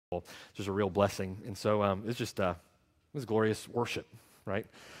It's just a real blessing. And so it's just it was glorious worship, right?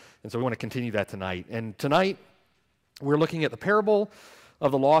 And so we want to continue that tonight. And tonight we're looking at the parable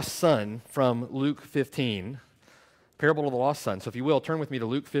of the lost son from Luke 15. Parable of the lost son. So if you will, turn with me to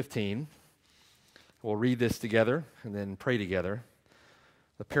Luke 15. We'll read this together and then pray together.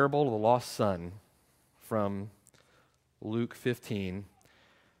 The parable of the lost son from Luke 15.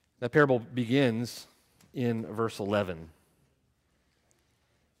 That parable begins in verse 11.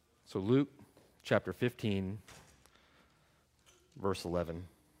 So Luke chapter 15, verse 11.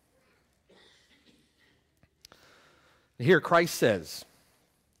 Here Christ says,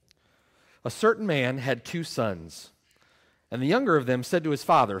 "A certain man had 2 sons, and the younger of them said to his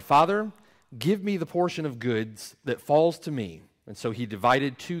father, 'Father, give me the portion of goods that falls to me.' And so he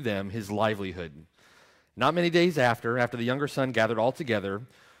divided to them his livelihood. Not many days after the younger son gathered all together,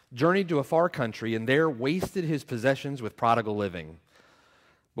 journeyed to a far country, and there wasted his possessions with prodigal living.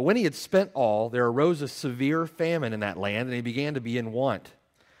 But when he had spent all, there arose a severe famine in that land, and he began to be in want.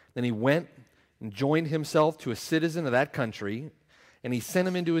 Then he went and joined himself to a citizen of that country, and he sent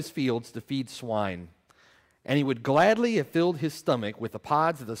him into his fields to feed swine. And he would gladly have filled his stomach with the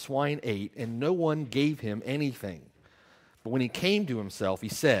pods that the swine ate, and no one gave him anything. But when he came to himself, he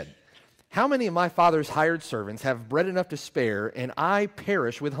said, 'How many of my father's hired servants have bread enough to spare, and I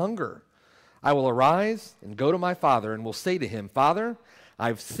perish with hunger? I will arise and go to my father, and will say to him, Father, I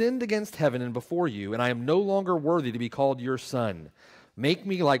have sinned against heaven and before you, and I am no longer worthy to be called your son. Make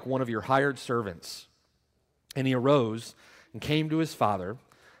me like one of your hired servants.' And he arose and came to his father.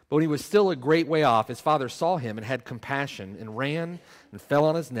 But when he was still a great way off, his father saw him and had compassion, and ran and fell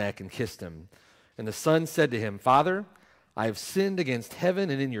on his neck and kissed him. And the son said to him, Father, I have sinned against heaven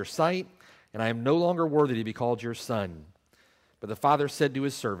and in your sight, and I am no longer worthy to be called your son. But the father said to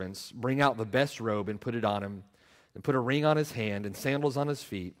his servants, Bring out the best robe and put it on him, and put a ring on his hand and sandals on his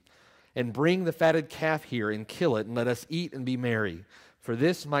feet, and bring the fatted calf here and kill it, and let us eat and be merry. For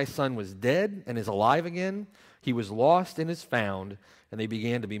this my son was dead and is alive again. He was lost and is found. And they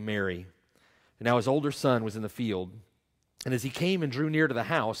began to be merry. And now his older son was in the field. And as he came and drew near to the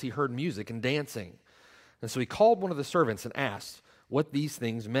house, he heard music and dancing. And so he called one of the servants and asked what these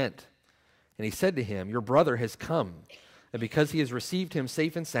things meant. And he said to him, Your brother has come, and because he has received him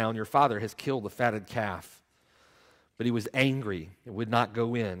safe and sound, your father has killed the fatted calf. But he was angry and would not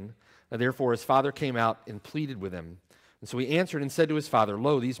go in. And therefore his father came out and pleaded with him. And so he answered and said to his father,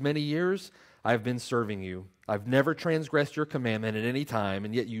 Lo, these many years I have been serving you. I've never transgressed your commandment at any time,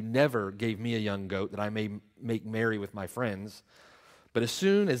 and yet you never gave me a young goat that I may make merry with my friends. But as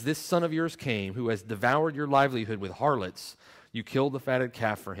soon as this son of yours came, who has devoured your livelihood with harlots, you killed the fatted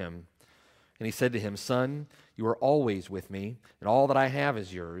calf for him. And he said to him, Son, you are always with me, and all that I have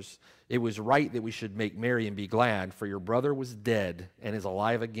is yours. It was right that we should make merry and be glad, for your brother was dead and is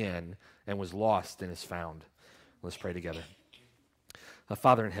alive again, and was lost and is found. Let's pray together.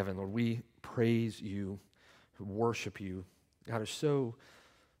 Father in heaven, Lord, we praise you, worship you. God, are so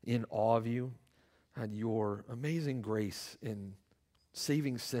in awe of you. God, your amazing grace in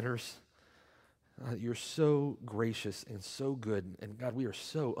saving sinners. You're so gracious and so good. And God, we are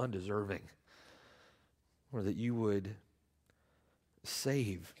so undeserving. Lord, that you would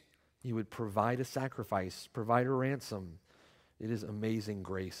save. You would provide a sacrifice, provide a ransom. It is amazing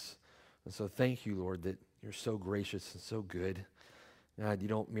grace. And so thank you, Lord, that you're so gracious and so good. God, you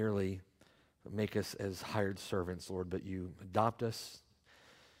don't merely make us as hired servants, Lord, but you adopt us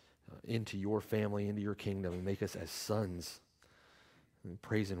into your family, into your kingdom, and make us as sons. And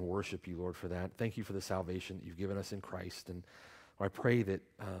praise and worship you, Lord, for that. Thank you for the salvation that you've given us in Christ. And I pray that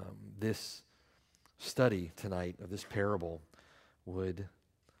this study tonight of this parable would,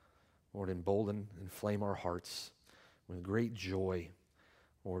 Lord, embolden and inflame our hearts with great joy,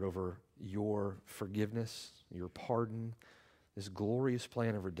 Lord, over your forgiveness, your pardon, this glorious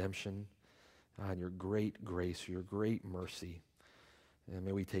plan of redemption, and your great grace, your great mercy. And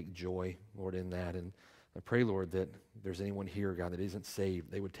may we take joy, Lord, in that. And I pray, Lord, that if there's anyone here, God, that isn't saved,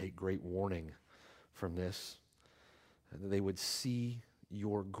 they would take great warning from this. And that they would see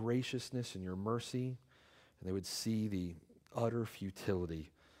your graciousness and your mercy, and they would see the utter futility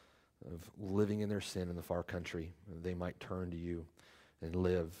of living in their sin in the far country. And they might turn to you and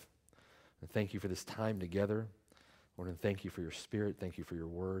live. And thank you for this time together. Lord, and thank you for your Spirit. Thank you for your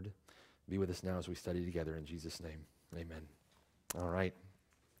word. Be with us now as we study together in Jesus' name. Amen. All right.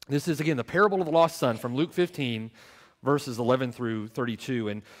 This is, again, the parable of the lost son from Luke 15, verses 11 through 32.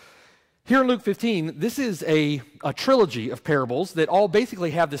 And here in Luke 15, this is a trilogy of parables that all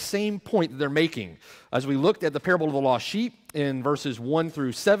basically have the same point that they're making. As we looked at the parable of the lost sheep in verses 1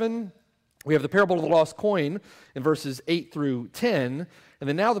 through 7, we have the parable of the lost coin in verses 8 through 10, and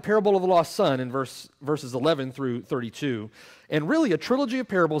then now the parable of the lost son in verses 11 through 32, and really a trilogy of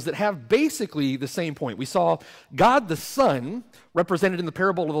parables that have basically the same point. We saw God the Son represented in the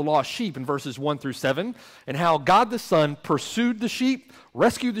parable of the lost sheep in verses 1 through 7, and how God the Son pursued the sheep,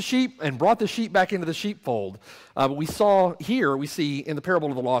 rescued the sheep, and brought the sheep back into the sheepfold. But we see in the parable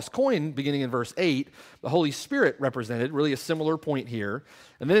of the lost coin, beginning in verse 8, the Holy Spirit represented, really a similar point here.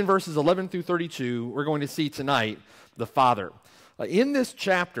 And then in verses 11 through 32, we're going to see tonight the Father. In this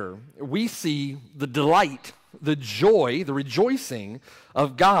chapter, we see the delight, the joy, the rejoicing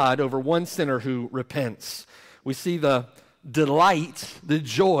of God over one sinner who repents. We see the delight, the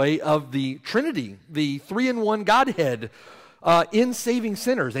joy of the Trinity, the three-in-one Godhead, in saving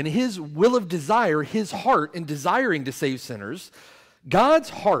sinners, and his will of desire, his heart in desiring to save sinners. God's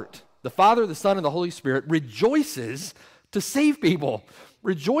heart, the Father, the Son, and the Holy Spirit, rejoices to save people,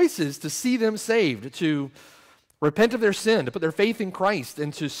 rejoices to see them saved, to repent of their sin, to put their faith in Christ,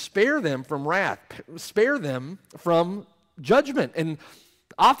 and to spare them from wrath, spare them from judgment. And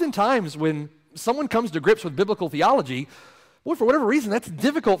oftentimes when someone comes to grips with biblical theology, well, for whatever reason, that's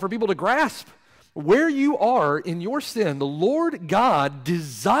difficult for people to grasp. Where you are in your sin, the Lord God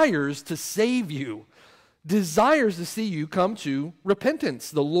desires to save you, desires to see you come to repentance.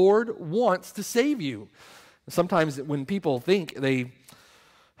 The Lord wants to save you. Sometimes when people think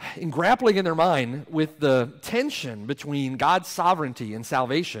in grappling in their mind with the tension between God's sovereignty and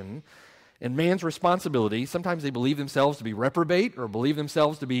salvation and man's responsibility, sometimes they believe themselves to be reprobate or believe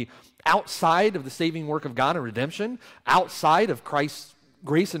themselves to be outside of the saving work of God and redemption, outside of Christ's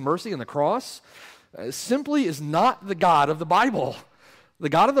grace and mercy on the cross. Simply is not the God of the Bible. The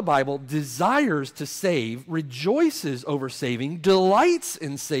God of the Bible desires to save, rejoices over saving, delights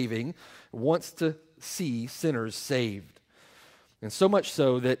in saving, wants to see sinners saved. And so much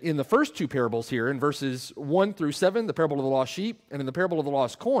so that in the first two parables here, in verses 1 through 7, the parable of the lost sheep, and in the parable of the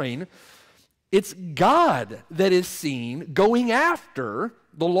lost coin, it's God that is seen going after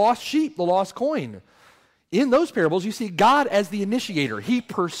the lost sheep, the lost coin. In those parables, you see God as the initiator. He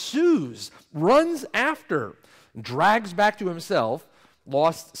pursues, runs after, drags back to himself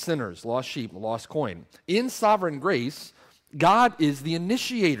lost sinners, lost sheep, lost coin. In sovereign grace, God is the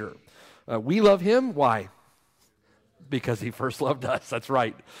initiator. We love him. Why? Because he first loved us. That's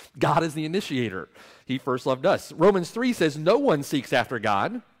right. God is the initiator. He first loved us. Romans 3 says no one seeks after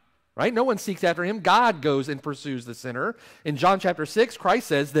God, right? No one seeks after him. God goes and pursues the sinner. In John chapter 6, Christ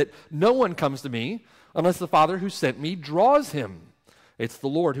says that no one comes to me unless the Father who sent me draws him. It's the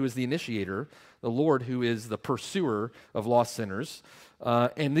Lord who is the initiator, the Lord who is the pursuer of lost sinners.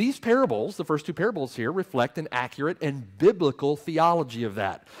 And these parables, the first two parables here, reflect an accurate and biblical theology of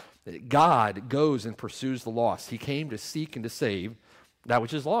that. God goes and pursues the lost. He came to seek and to save that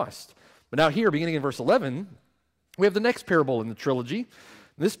which is lost. But now here, beginning in verse 11, we have the next parable in the trilogy.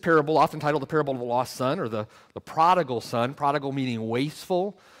 This parable, often titled the parable of the lost son, or the prodigal son, prodigal meaning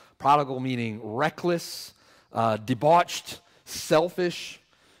wasteful, prodigal meaning reckless, debauched, selfish,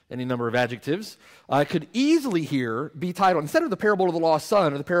 any number of adjectives, could easily here be titled, instead of the parable of the lost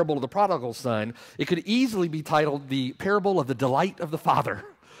son or the parable of the prodigal son, it could easily be titled the parable of the delight of the father.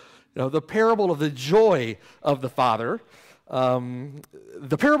 The parable of the joy of the Father,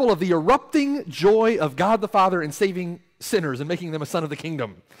 the parable of the erupting joy of God the Father in saving sinners and making them a son of the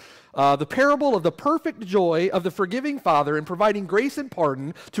kingdom, the parable of the perfect joy of the forgiving Father in providing grace and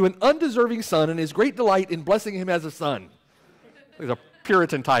pardon to an undeserving son and his great delight in blessing him as a son. It's a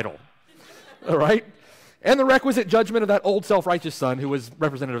Puritan title, all right? And the requisite judgment of that old self-righteous son who was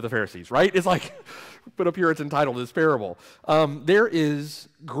representative of the Pharisees, right? It's like, put a Puritan title to this parable. There is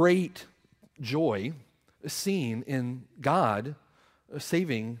great joy seen in God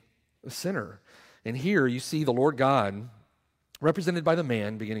saving a sinner. And here you see the Lord God, represented by the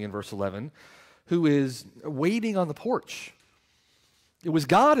man, beginning in verse 11, who is waiting on the porch. It was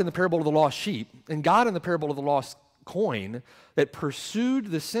God in the parable of the lost sheep and God in the parable of the lost coin that pursued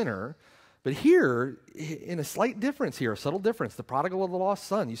the sinner. But here, in a slight difference here, a subtle difference, the prodigal of the lost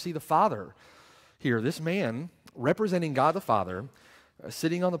son, you see the father here, this man representing God the Father,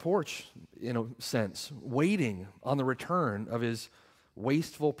 sitting on the porch, in a sense, waiting on the return of his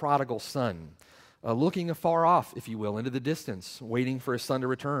wasteful prodigal son, looking afar off, if you will, into the distance, waiting for his son to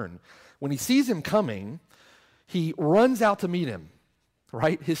return. When he sees him coming, he runs out to meet him,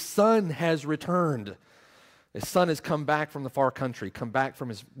 right? His son has returned. His son has come back from the far country, come back from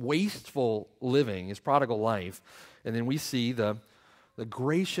his wasteful living, his prodigal life. And then we see the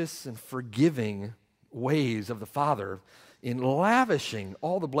gracious and forgiving ways of the Father in lavishing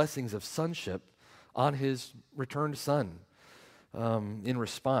all the blessings of sonship on his returned son in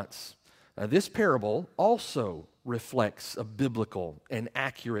response. This parable also reflects a biblical and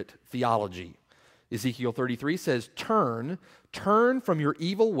accurate theology. Ezekiel 33 says, turn from your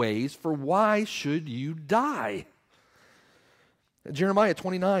evil ways, for why should you die? Jeremiah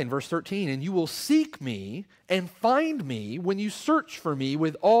 29, verse 13, and you will seek me and find me when you search for me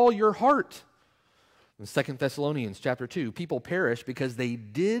with all your heart. In 2 Thessalonians chapter 2, people perish because they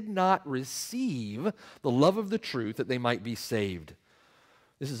did not receive the love of the truth that they might be saved.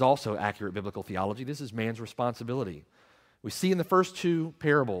 This is also accurate biblical theology. This is man's responsibility. We see in the first two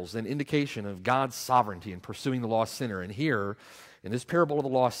parables an indication of God's sovereignty in pursuing the lost sinner. And here, in this parable of the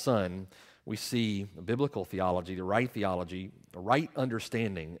lost son, we see a biblical theology, the right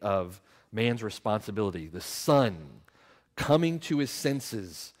understanding of man's responsibility. The son coming to his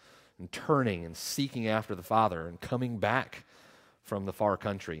senses and turning and seeking after the Father and coming back from the far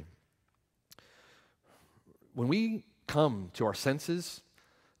country. When we come to our senses,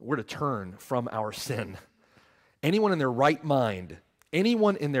 we're to turn from our sin. Anyone in their right mind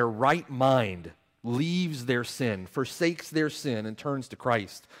leaves their sin, forsakes their sin, and turns to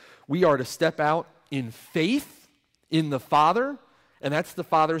Christ. We are to step out in faith in the Father, and that's the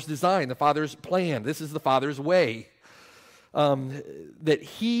Father's design, the Father's plan. This is the Father's way. That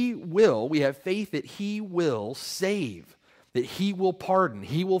we have faith that He will save, that He will pardon,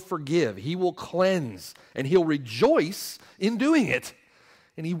 He will forgive, He will cleanse, and He'll rejoice in doing it.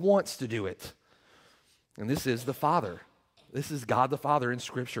 And He wants to do it. And this is the Father. This is God the Father in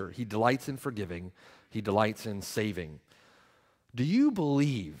Scripture. He delights in forgiving. He delights in saving. Do you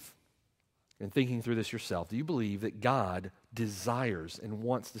believe, in thinking through this yourself, do you believe that God desires and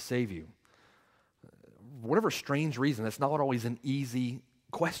wants to save you? For whatever strange reason, that's not always an easy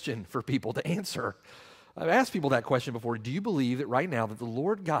question for people to answer. I've asked people that question before. Do you believe that right now that the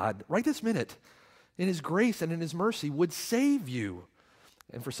Lord God, right this minute, in His grace and in His mercy, would save you?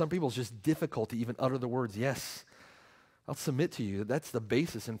 And for some people, it's just difficult to even utter the words, yes. I'll submit to you that that's the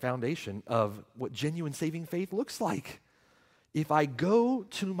basis and foundation of what genuine saving faith looks like. If I go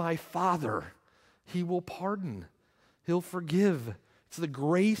to my Father, He will pardon. He'll forgive. It's the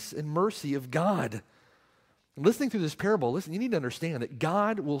grace and mercy of God. And listening through this parable, you need to understand that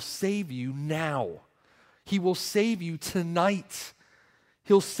God will save you now. He will save you tonight.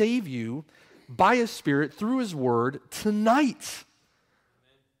 He'll save you by His Spirit through His Word tonight.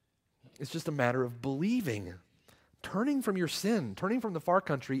 It's just a matter of believing, turning from your sin, turning from the far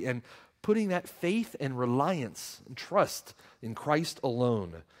country, and putting that faith and reliance and trust in Christ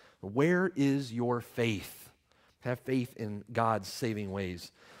alone. Where is your faith? Have faith in God's saving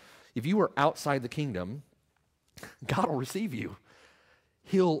ways. If you are outside the kingdom, God will receive you.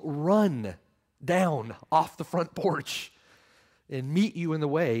 He'll run down off the front porch and meet you in the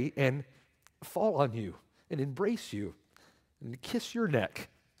way and fall on you and embrace you and kiss your neck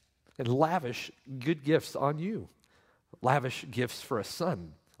and lavish good gifts on you. Lavish gifts for a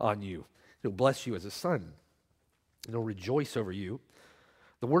son on you. He'll bless you as a son. And He'll rejoice over you.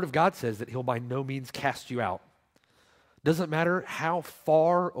 The Word of God says that He'll by no means cast you out. Doesn't matter how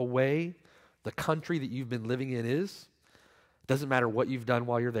far away the country that you've been living in is. Doesn't matter what you've done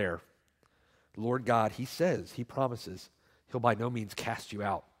while you're there. Lord God, He says, He promises, He'll by no means cast you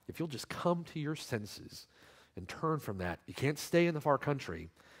out. If you'll just come to your senses and turn from that. You can't stay in the far country.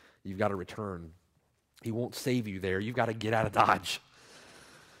 You've got to return. He won't save you there. You've got to get out of Dodge.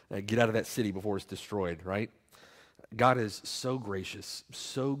 Get out of that city before it's destroyed, right? God is so gracious,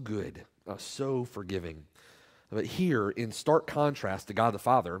 so good, so forgiving. But here, in stark contrast to God the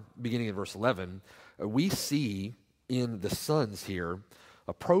Father, beginning in verse 11, we see in the sons here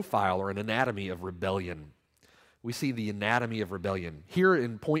a profile or an anatomy of rebellion. We see the anatomy of rebellion. Here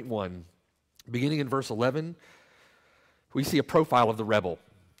in point 1, beginning in verse 11, we see a profile of the rebel.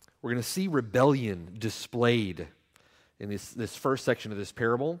 We're going to see rebellion displayed in this first section of this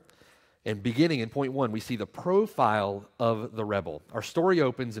parable. And beginning in point 1, we see the profile of the rebel. Our story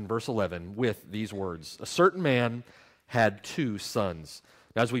opens in verse 11 with these words. A certain man had 2 sons.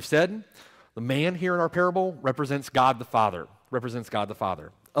 Now, as we've said, the man here in our parable represents God the Father.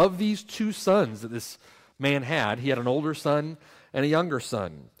 Of these 2 sons that this man had, he had an older son and a younger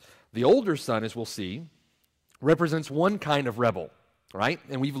son. The older son, as we'll see, represents one kind of rebel. Right?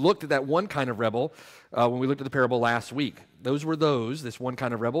 And we've looked at that one kind of rebel when we looked at the parable last week. This one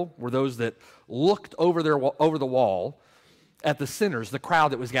kind of rebel, were those that looked over the wall at the sinners, the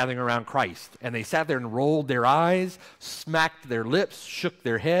crowd that was gathering around Christ. And they sat there and rolled their eyes, smacked their lips, shook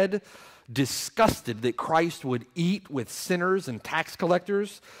their head, disgusted that Christ would eat with sinners and tax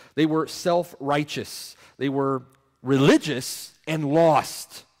collectors. They were self-righteous. They were religious and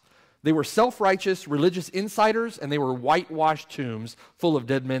lost. They were self-righteous, religious insiders, and they were whitewashed tombs full of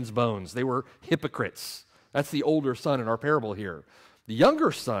dead men's bones. They were hypocrites. That's the older son in our parable here. The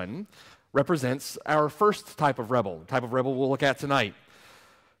younger son represents our first type of rebel, the type of rebel we'll look at tonight.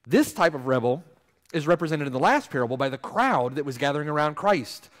 This type of rebel is represented in the last parable by the crowd that was gathering around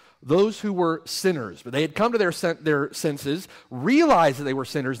Christ, those who were sinners. But they had come to their senses, realized that they were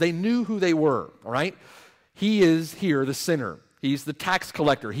sinners. They knew who they were, all right? He is here the sinner. He's the tax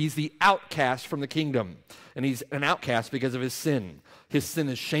collector. He's the outcast from the kingdom. And he's an outcast because of his sin. His sin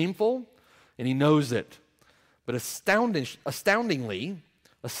is shameful, and he knows it. But astonishingly,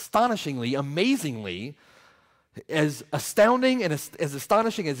 amazingly, as astounding and as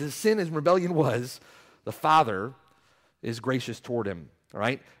astonishing as his sin and rebellion was, the Father is gracious toward him. All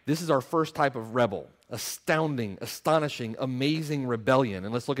right? This is our first type of rebel. Astounding, astonishing, amazing rebellion.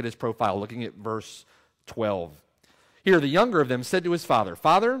 And let's look at his profile, looking at verse 12. Here, the younger of them said to his father,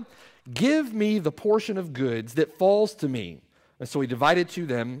 Father, give me the portion of goods that falls to me. And so he divided to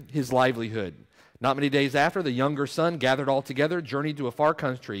them his livelihood. Not many days after, the younger son gathered all together, journeyed to a far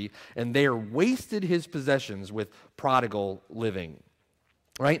country, and there wasted his possessions with prodigal living.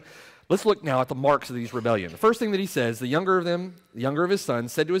 Right? Let's look now at the marks of these rebellion. The first thing that he says, the younger of his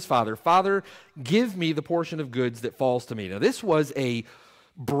sons, said to his father, Father, give me the portion of goods that falls to me. Now, this was a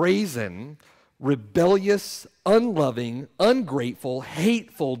brazen, rebellious, unloving, ungrateful,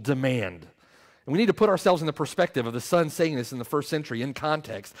 hateful demand. And we need to put ourselves in the perspective of the son saying this in the first century in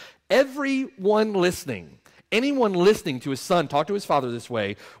context. Everyone listening, anyone listening to his son talk to his father this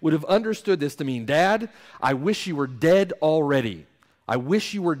way would have understood this to mean, Dad, I wish you were dead already. I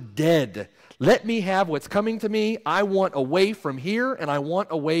wish you were dead. Let me have what's coming to me. I want away from here, and I want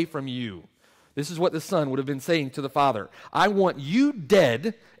away from you. This is what the son would have been saying to the father. I want you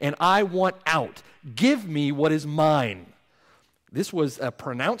dead, and I want out. Give me what is mine. This was a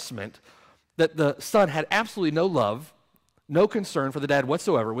pronouncement that the son had absolutely no love, no concern for the dad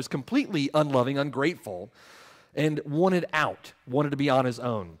whatsoever, was completely unloving, ungrateful, and wanted out, wanted to be on his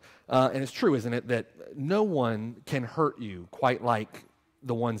own. And it's true, isn't it, that no one can hurt you quite like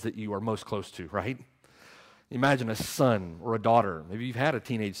the ones that you are most close to, right? Imagine a son or a daughter. Maybe you've had a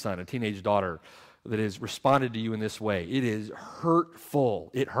teenage son, a teenage daughter that has responded to you in this way. It is hurtful.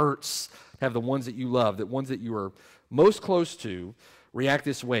 It hurts to have the ones that you love, the ones that you are most close to, react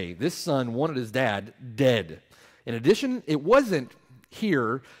this way. This son wanted his dad dead. In addition, it wasn't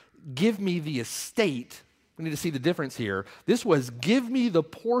here, give me the estate. We need to see the difference here. This was, give me the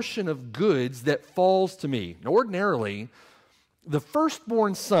portion of goods that falls to me. Now, ordinarily, the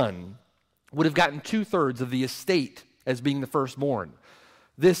firstborn son would have gotten 2/3 of the estate as being the firstborn.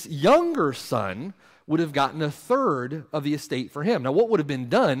 This younger son would have gotten 1/3 of the estate for him. Now, what would have been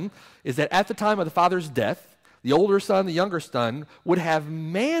done is that at the time of the father's death, the older son, the younger son, would have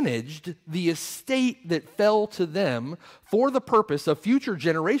managed the estate that fell to them for the purpose of future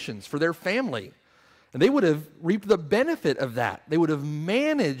generations, for their family. And they would have reaped the benefit of that. They would have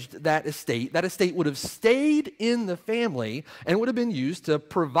managed that estate. That estate would have stayed in the family and would have been used to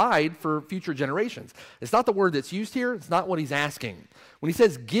provide for future generations. It's not the word that's used here. It's not what he's asking. When he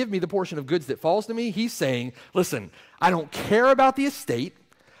says, give me the portion of goods that falls to me, he's saying, listen, I don't care about the estate.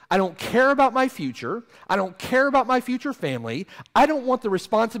 I don't care about my future. I don't care about my future family. I don't want the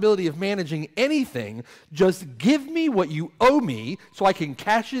responsibility of managing anything. Just give me what you owe me so I can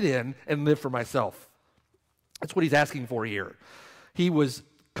cash it in and live for myself. That's what he's asking for here. He was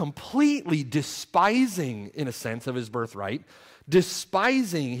completely despising, in a sense, of his birthright,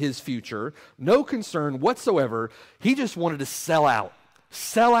 despising his future, no concern whatsoever. He just wanted to sell out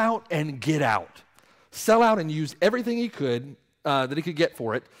and get out. Sell out and use everything he could that he could get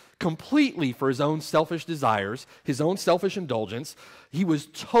for it, completely for his own selfish desires, his own selfish indulgence. He was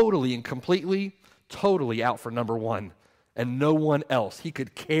totally and completely, totally out for number one and no one else. He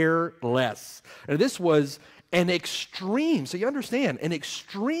could care less. And this was an extreme, so you understand, an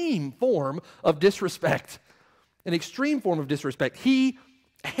extreme form of disrespect. An extreme form of disrespect. He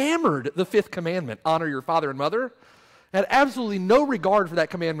hammered the fifth commandment, honor your father and mother, had absolutely no regard for that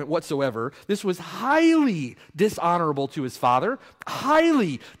commandment whatsoever. This was highly dishonorable to his father,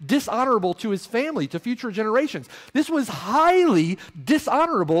 highly dishonorable to his family, to future generations. This was highly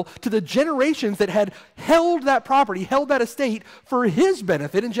dishonorable to the generations that had held that property, held that estate for his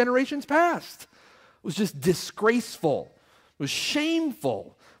benefit in generations past. It was just disgraceful. It was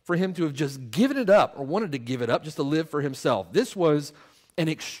shameful for him to have just given it up or wanted to give it up just to live for himself. This was an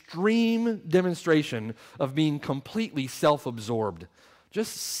extreme demonstration of being completely self-absorbed,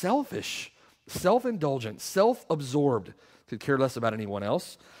 just selfish, self-indulgent, self-absorbed, could care less about anyone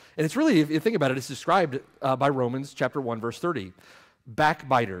else. And it's really, if you think about it, it's described by Romans chapter 1, verse 30.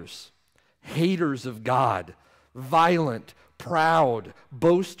 Backbiters, haters of God, violent, proud,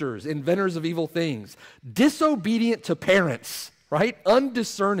 boasters, inventors of evil things, disobedient to parents, right?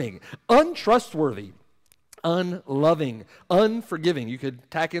 Undiscerning, untrustworthy, unloving, unforgiving. You could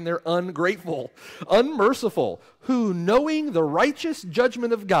tack in there ungrateful, unmerciful, who, knowing the righteous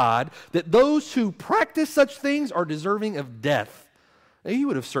judgment of God, that those who practice such things are deserving of death. Now, he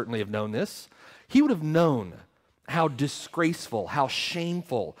would have certainly have known this. He would have known how disgraceful, how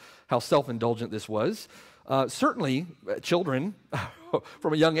shameful, how self-indulgent this was. Certainly, children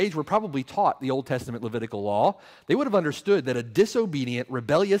from a young age were probably taught the Old Testament Levitical law. They would have understood that a disobedient,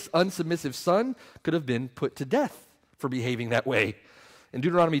 rebellious, unsubmissive son could have been put to death for behaving that way. In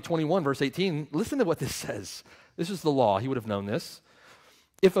Deuteronomy 21, verse 18, listen to what this says. This is the law. He would have known this.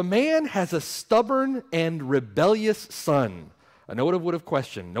 If a man has a stubborn and rebellious son, no one would have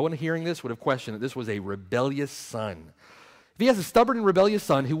questioned, no one hearing this would have questioned that this was a rebellious son. If he has a stubborn and rebellious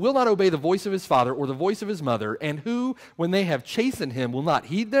son who will not obey the voice of his father or the voice of his mother, and who, when they have chastened him, will not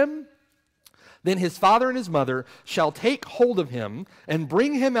heed them, then his father and his mother shall take hold of him and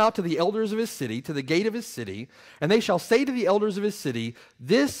bring him out to the elders of his city, to the gate of his city, and they shall say to the elders of his city,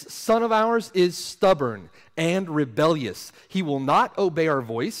 this son of ours is stubborn and rebellious. He will not obey our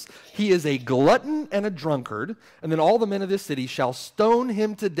voice. He is a glutton and a drunkard. And then all the men of this city shall stone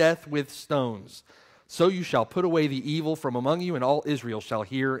him to death with stones. So you shall put away the evil from among you, and all Israel shall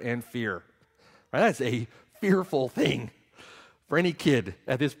hear and fear. Right? That's a fearful thing for any kid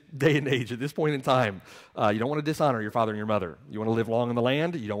at this day and age, at this point in time. You don't want to dishonor your father and your mother. You want to live long in the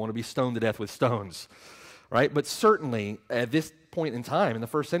land. You don't want to be stoned to death with stones. Right? But certainly at this point in time, in the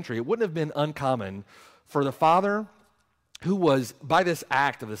first century, it wouldn't have been uncommon for the father who was, by this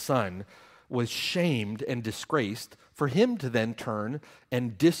act of the son, was shamed and disgraced, for him to then turn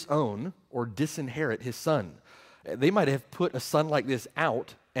and disown or disinherit his son. They might have put a son like this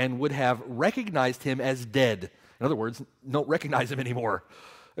out and would have recognized him as dead. In other words, don't recognize him anymore.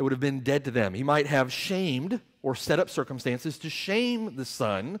 It would have been dead to them. He might have shamed or set up circumstances to shame the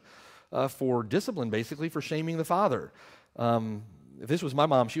son for discipline, basically, for shaming the father. If this was my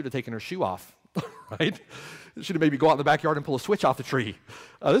mom, she would have taken her shoe off, right? She would have maybe go out in the backyard and pull a switch off the tree.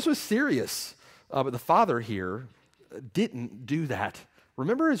 This was serious. But the father here didn't do that.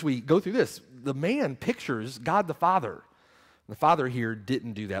 Remember, as we go through this, the man pictures God the Father. The father here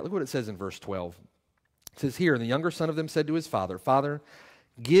didn't do that. Look what it says in verse 12. It says here, and the younger son of them said to his father, Father,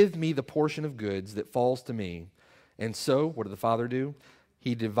 give me the portion of goods that falls to me. And so, what did the father do?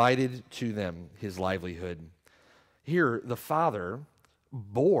 He divided to them his livelihood. Here, the father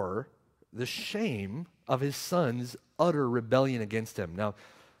bore the shame of his son's utter rebellion against him. Now,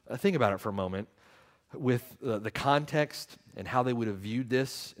 think about it for a moment. With the context and how they would have viewed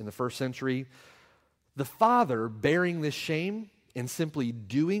this in the first century, the father bearing this shame and simply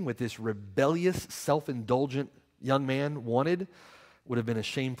doing what this rebellious, self-indulgent young man wanted would have been a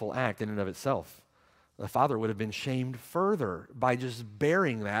shameful act in and of itself. The father would have been shamed further by just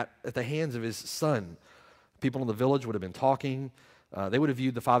bearing that at the hands of his son. People in the village would have been talking. They would have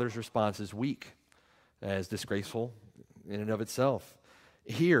viewed the father's response as weak, as disgraceful in and of itself.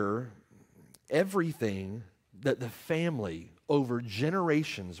 Here, everything that the family over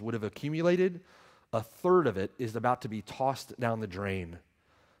generations would have accumulated, a third of it is about to be tossed down the drain.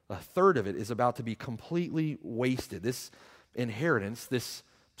 A third of it is about to be completely wasted. This inheritance, this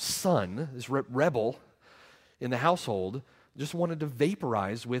son, this rebel in the household, just wanted to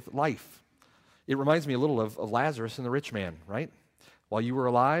vaporize with life. It reminds me a little of Lazarus and the rich man, right? While you were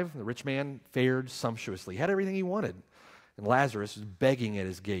alive, the rich man fared sumptuously, had everything he wanted. And Lazarus was begging at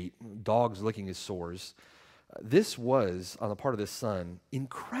his gate, dogs licking his sores. This was, on the part of this son,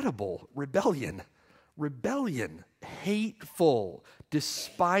 incredible rebellion. Rebellion, hateful,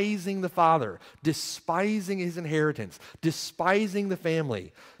 despising the father, despising his inheritance, despising the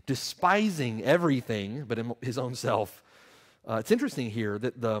family, despising everything but his own self. It's interesting here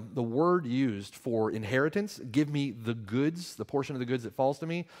that the word used for inheritance, give me the goods, the portion of the goods that falls to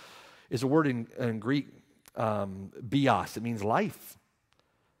me, is a word in Greek, bios. It means life.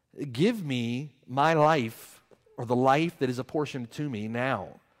 Give me my life, or the life that is apportioned to me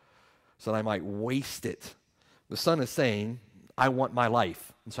now, so that I might waste it. The son is saying, I want my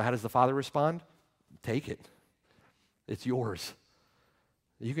life. And so how does the father respond? Take it. It's yours.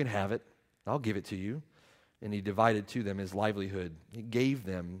 You can have it. I'll give it to you. And he divided to them his livelihood. He gave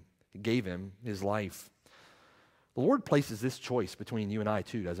him his life. The Lord places this choice between you and I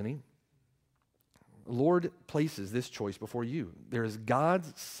too, doesn't he? The Lord places this choice before you. There is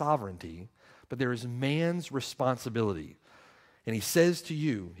God's sovereignty, but there is man's responsibility. And he says to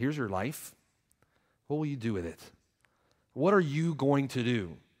you, here's your life. What will you do with it? What are you going to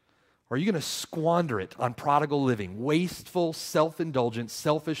do? Or are you going to squander it on prodigal living, wasteful, self-indulgent,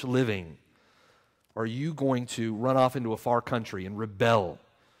 selfish living? Or are you going to run off into a far country and rebel?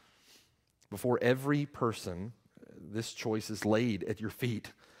 Before every person, this choice is laid at your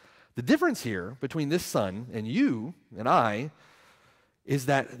feet. The difference here between this son and you and I is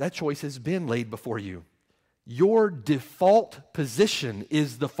that that choice has been laid before you. Your default position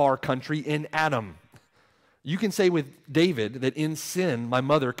is the far country in Adam. You can say with David that in sin my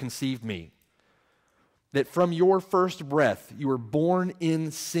mother conceived me. That from your first breath you were born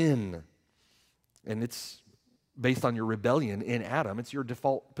in sin. And it's based on your rebellion in Adam. It's your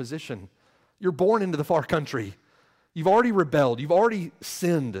default position. You're born into the far country. You've already rebelled. You've already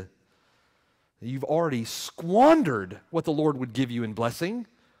sinned. You've already squandered what the Lord would give you in blessing.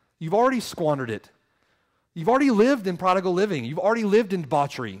 You've already squandered it. You've already lived in prodigal living. You've already lived in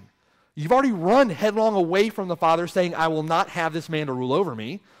debauchery. You've already run headlong away from the Father, saying, I will not have this man to rule over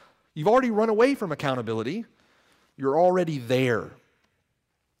me. You've already run away from accountability. You're already there.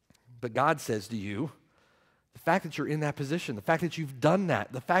 But God says to you, the fact that you're in that position, the fact that you've done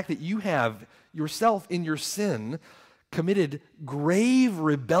that, the fact that you have yourself in your sin committed grave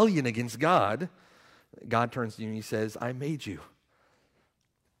rebellion against God, God turns to you and he says, I made you.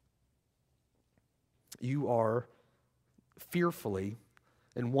 You are fearfully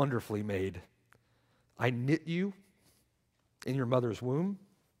and wonderfully made. I knit you in your mother's womb.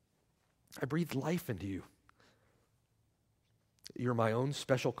 I breathed life into you. You're my own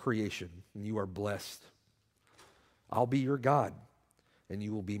special creation, and you are blessed. I'll be your God, and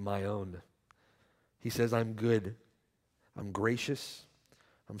you will be my own. He says, I'm good. I'm gracious.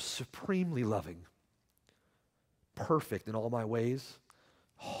 I'm supremely loving. Perfect in all my ways.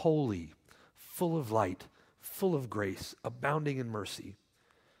 Holy, full of light, full of grace, abounding in mercy.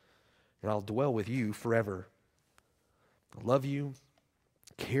 And I'll dwell with you forever. I'll love you,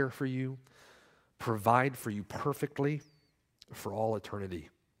 care for you, provide for you perfectly for all eternity.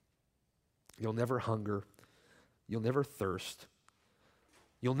 You'll never hunger. You'll never thirst.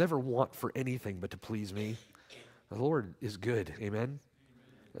 You'll never want for anything but to please me. The Lord is good. Amen?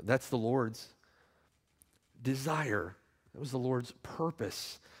 That's the Lord's desire. That was the Lord's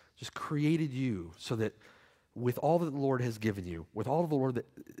purpose. Just created you so that with all that the Lord has given you, with all the Lord that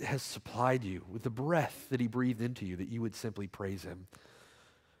has supplied you, with the breath that he breathed into you, that you would simply praise him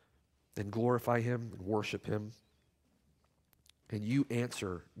and glorify him and worship him. And you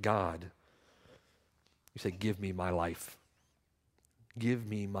answer God. You say, give me my life. Give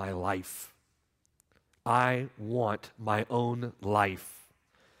me my life. I want my own life.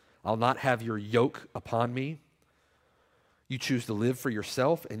 I'll not have your yoke upon me. You choose to live for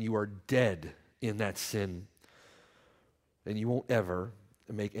yourself, and you are dead in that sin. And you won't ever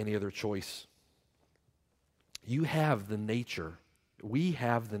make any other choice. You have the nature. We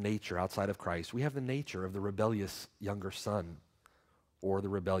have the nature outside of Christ. We have the nature of the rebellious younger son or the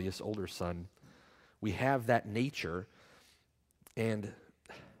rebellious older son. We have that nature, and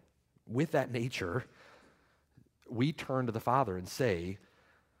with that nature, we turn to the Father and say,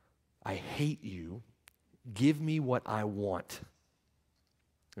 I hate you. Give me what I want.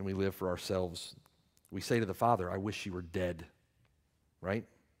 And we live for ourselves. We say to the Father, I wish you were dead. Right?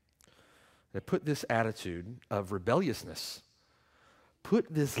 And put this attitude of rebelliousness, put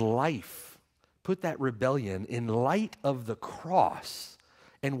this life, put that rebellion in light of the cross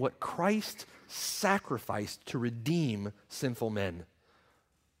and what Christ sacrificed to redeem sinful men,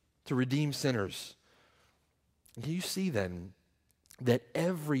 to redeem sinners. And you see then that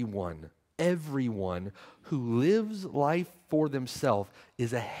everyone who lives life for themselves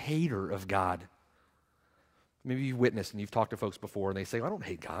is a hater of God. Maybe you've witnessed and you've talked to folks before and they say, I don't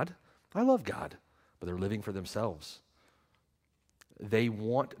hate God. I love God. But they're living for themselves. They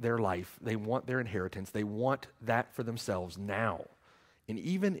want their life. They want their inheritance. They want that for themselves now. And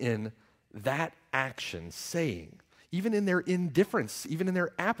even in that action, saying, even in their indifference, even in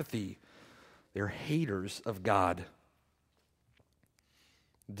their apathy, they're haters of God.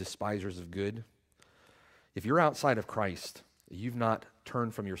 Despisers of good. If you're outside of Christ, you've not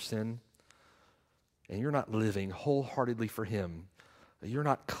turned from your sin, and you're not living wholeheartedly for him, you're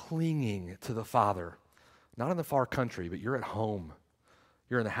not clinging to the Father, not in the far country, but you're at home.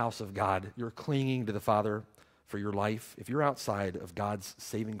 You're in the house of God. You're clinging to the Father for your life. If you're outside of God's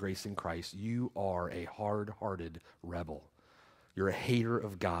saving grace in Christ, you are a hard-hearted rebel. You're a hater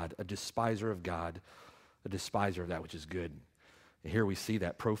of God, a despiser of God, a despiser of that which is good. And here we see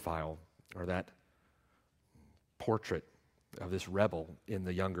that profile, or that portrait of this rebel in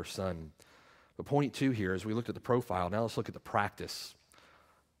the younger son. But point two here, as we looked at the profile, now let's look at the practice.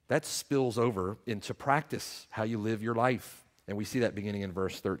 That spills over into practice, how you live your life. And we see that beginning in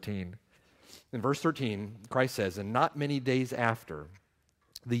verse 13. In verse 13, Christ says, "And not many days after,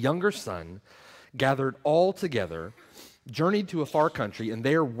 the younger son gathered all together, journeyed to a far country, and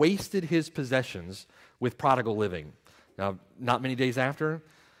there wasted his possessions with prodigal living." Now, not many days after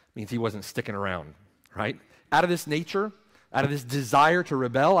means he wasn't sticking around, right? Out of this nature, out of this desire to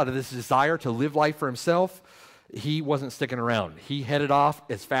rebel, out of this desire to live life for himself, he wasn't sticking around. He headed off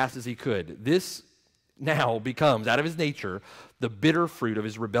as fast as he could. This now becomes, out of his nature, the bitter fruit of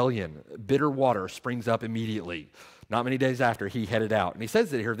his rebellion. Bitter water springs up immediately. Not many days after, he headed out. And he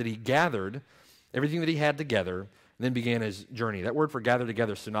says that here that he gathered everything that he had together and then began his journey. That word for gather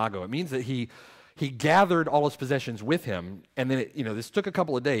together, synago, it means that he gathered all his possessions with him, and then this took a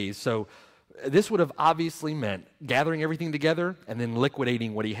couple of days, so this would have obviously meant gathering everything together and then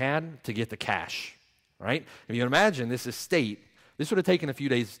liquidating what he had to get the cash, right? If you can imagine this estate, this would have taken a few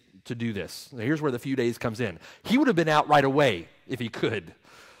days to do this. Now, here's where the few days comes in. He would have been out right away if he could,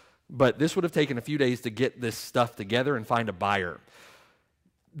 but this would have taken a few days to get this stuff together and find a buyer.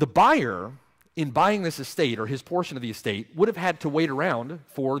 The buyer, in buying this estate or his portion of the estate, would have had to wait around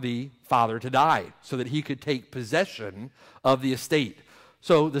for the father to die so that he could take possession of the estate.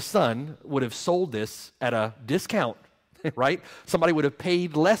 So the son would have sold this at a discount, right? Somebody would have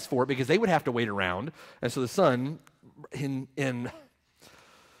paid less for it because they would have to wait around. And so the son, in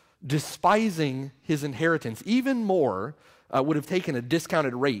despising his inheritance even more, would have taken a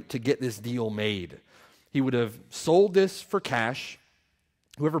discounted rate to get this deal made. He would have sold this for cash.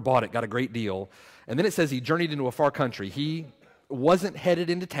 Whoever bought it got a great deal. And then it says he journeyed into a far country. He wasn't headed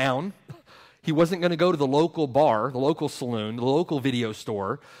into town. He wasn't going to go to the local bar, the local saloon, the local video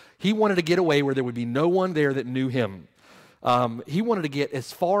store. He wanted to get away where there would be no one there that knew him. He wanted to get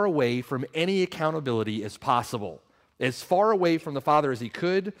as far away from any accountability as possible, as far away from the Father as he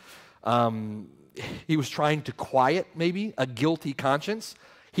could. He was trying to quiet, maybe, a guilty conscience.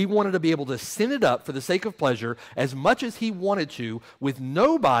 He wanted to be able to sin it up for the sake of pleasure as much as he wanted to with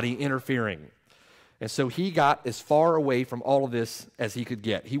nobody interfering. And so he got as far away from all of this as he could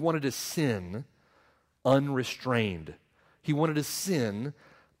get. He wanted to sin unrestrained. He wanted to sin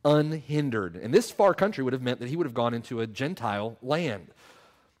unhindered. And this far country would have meant that he would have gone into a Gentile land,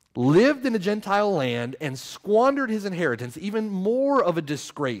 lived in a Gentile land, and squandered his inheritance, even more of a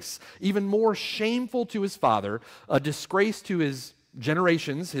disgrace, even more shameful to his father, a disgrace to his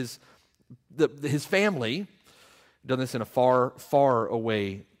generations, his family. Done this in a far, far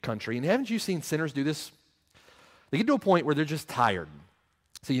away country. And haven't you seen sinners do this? They get to a point where they're just tired.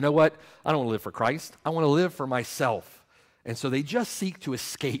 So you know what? I don't want to live for Christ. I want to live for myself. And so they just seek to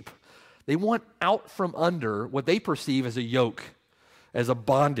escape. They want out from under what they perceive as a yoke, as a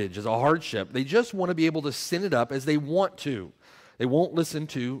bondage, as a hardship. They just want to be able to sin it up as they want to. They won't listen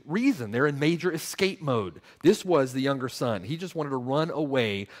to reason. They're in major escape mode. This was the younger son. He just wanted to run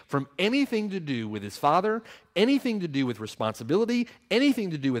away from anything to do with his father, anything to do with responsibility,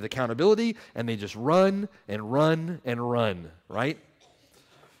 anything to do with accountability, and they just run and run and run, right?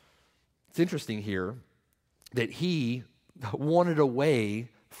 It's interesting here that he wanted away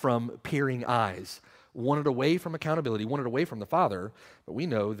from peering eyes, wanted away from accountability, wanted away from the Father, but we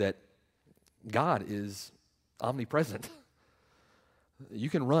know that God is omnipresent.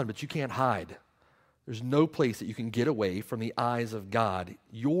 You can run, but you can't hide. There's no place that you can get away from the eyes of God.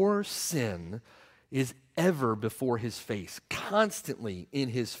 Your sin is ever before his face, constantly in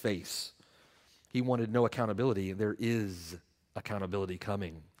his face. He wanted no accountability. There is accountability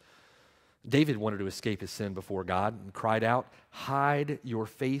coming. David wanted to escape his sin before God and cried out, "Hide your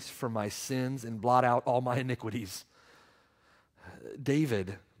face from my sins and blot out all my iniquities."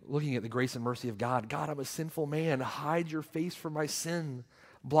 David, looking at the grace and mercy of God, "God, I'm a sinful man. Hide your face from my sin.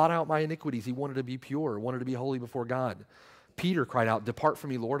 Blot out my iniquities." He wanted to be pure, wanted to be holy before God. Peter cried out, "Depart from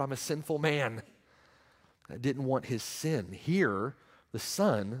me, Lord, I'm a sinful man." I didn't want his sin. Here, the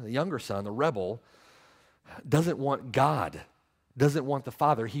son, the younger son, the rebel, doesn't want God, doesn't want the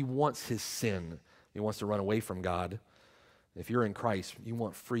Father. He wants his sin. He wants to run away from God. If you're in Christ, you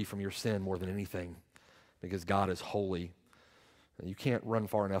want free from your sin more than anything because God is holy. You can't run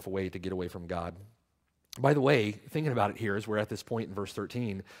far enough away to get away from God. By the way, thinking about it here as we're at this point in verse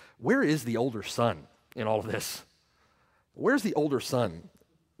 13, where is the older son in all of this? Where's the older son?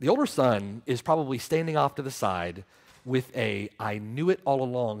 The older son is probably standing off to the side with a "I knew it all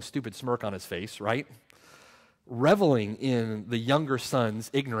along" stupid smirk on his face, right? Reveling in the younger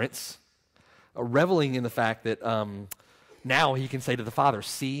son's ignorance, reveling in the fact that now he can say to the father,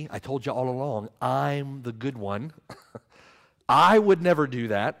 "See, I told you all along, I'm the good one. I would never do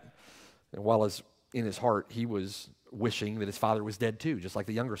that." And while in his heart, he was wishing that his father was dead too, just like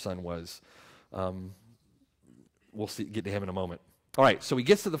the younger son was. we'll get to him in a moment. All right, so he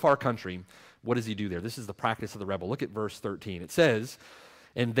gets to the far country. What does he do there? This is the practice of the rebel. Look at verse 13. It says,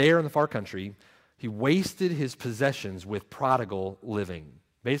 and there in the far country, he wasted his possessions with prodigal living.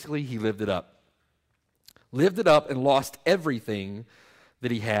 Basically, he lived it up. Lived it up and lost everything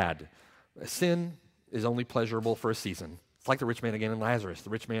that he had. Sin is only pleasurable for a season. It's like the rich man again and Lazarus. The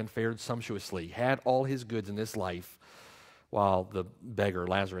rich man fared sumptuously, had all his goods in this life, while the beggar,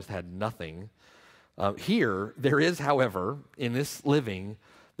 Lazarus, had nothing. Here, there is, however, in this living,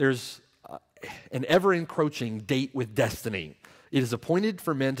 there's an ever-encroaching date with destiny. It is appointed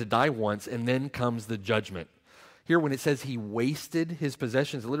for men to die once, and then comes the judgment. Here, when it says he wasted his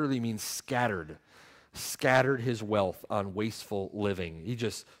possessions, it literally means scattered his wealth on wasteful living. He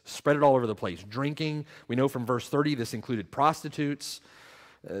just spread it all over the place. Drinking, we know from verse 30, this included prostitutes.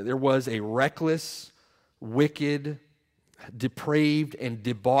 There was a reckless, wicked, depraved, and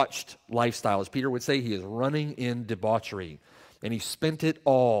debauched lifestyle. As Peter would say, he is running in debauchery. And he spent it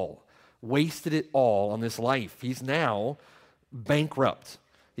all, wasted it all on this life. He's now bankrupt.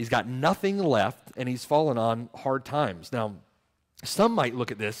 He's got nothing left, and he's fallen on hard times. Now, some might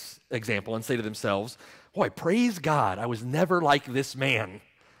look at this example and say to themselves, boy, praise God, I was never like this man.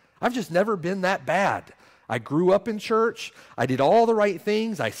 I've just never been that bad. I grew up in church. I did all the right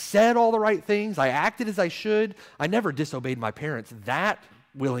things. I said all the right things. I acted as I should. I never disobeyed my parents that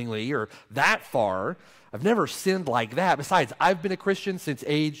willingly or that far. I've never sinned like that. Besides, I've been a Christian since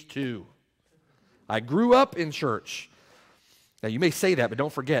age 2. I grew up in church. Now, you may say that, but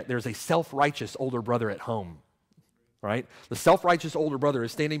don't forget, there's a self-righteous older brother at home, right? The self-righteous older brother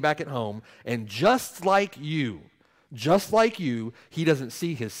is standing back at home, and just like you, he doesn't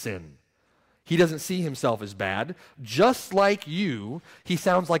see his sin. He doesn't see himself as bad. Just like you, he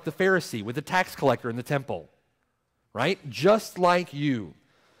sounds like the Pharisee with the tax collector in the temple, right? Just like you.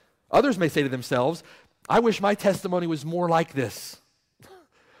 Others may say to themselves, I wish my testimony was more like this,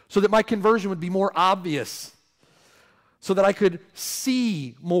 so that my conversion would be more obvious, so that I could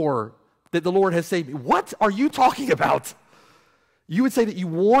see more that the Lord has saved me. What are you talking about? You would say that you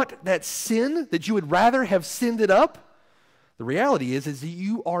want that sin, that you would rather have sinned it up? The reality is that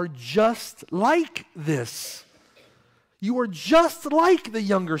you are just like this. You are just like the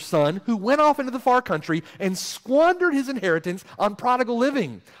younger son who went off into the far country and squandered his inheritance on prodigal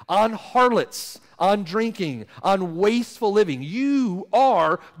living, on harlots, on drinking, on wasteful living. You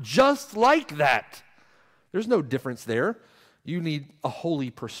are just like that. There's no difference there. You need a holy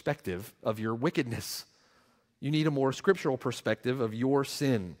perspective of your wickedness. You need a more scriptural perspective of your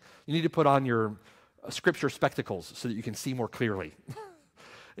sin. You need to put on your scripture spectacles so that you can see more clearly.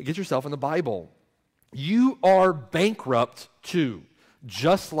 Get yourself in the Bible. You are bankrupt too,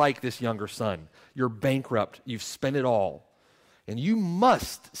 just like this younger son. You're bankrupt. You've spent it all. And you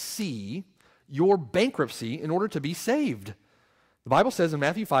must see your bankruptcy in order to be saved. The Bible says in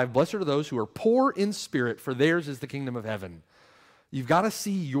Matthew 5, blessed are those who are poor in spirit, for theirs is the kingdom of heaven. You've got to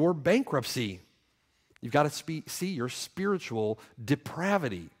see your bankruptcy. You've got to see your spiritual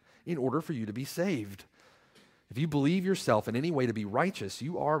depravity in order for you to be saved. If you believe yourself in any way to be righteous,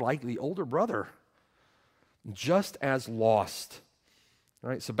 you are like the older brother, just as lost. All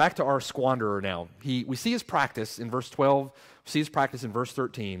right, so back to our squanderer now. We see his practice in verse 12, we see his practice in verse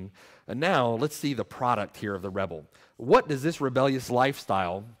 13, and now let's see the product here of the rebel. What does this rebellious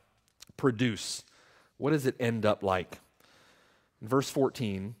lifestyle produce? What does it end up like? In verse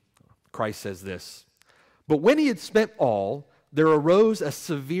 14, Christ says this, but when he had spent all, there arose a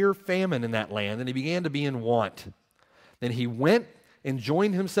severe famine in that land, and he began to be in want. Then he went and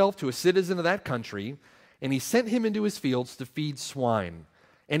joined himself to a citizen of that country, and he sent him into his fields to feed swine.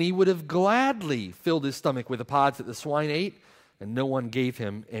 And he would have gladly filled his stomach with the pods that the swine ate, and no one gave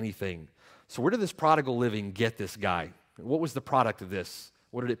him anything. So where did this prodigal living get this guy? What was the product of this?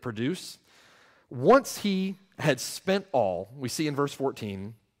 What did it produce? Once he had spent all, we see in verse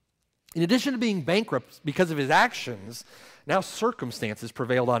 14, in addition to being bankrupt because of his actions, now circumstances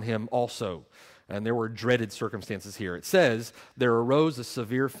prevailed on him also. And there were dreaded circumstances here. It says, there arose a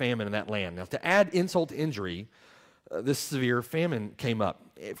severe famine in that land. Now, to add insult to injury, this severe famine came up.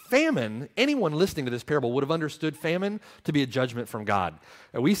 Famine, anyone listening to this parable would have understood famine to be a judgment from God.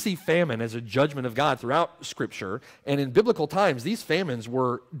 We see famine as a judgment of God throughout Scripture, and in biblical times, these famines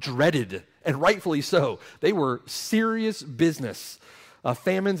were dreaded, and rightfully so. They were serious business.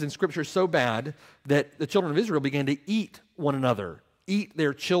 Famines in Scripture so bad that the children of Israel began to eat one another, eat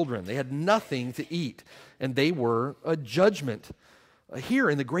their children. They had nothing to eat, and they were a judgment. Here,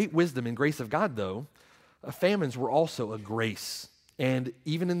 in the great wisdom and grace of God, though, famines were also a grace. And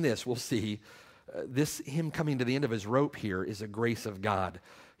even in this, we'll see him coming to the end of his rope here is a grace of God.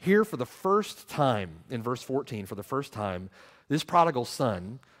 Here for the first time, in verse 14, for the first time, this prodigal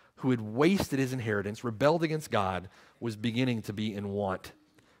son who had wasted his inheritance, rebelled against God, was beginning to be in want,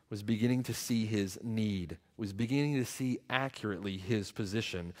 was beginning to see his need, was beginning to see accurately his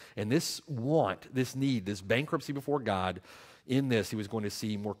position. And this want, this need, this bankruptcy before God, in this he was going to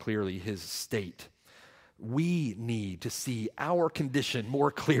see more clearly his state. We need to see our condition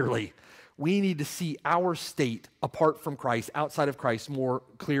more clearly. We need to see our state apart from Christ, outside of Christ, more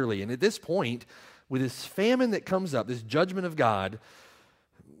clearly. And at this point, with this famine that comes up, this judgment of God,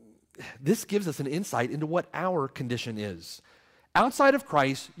 this gives us an insight into what our condition is. Outside of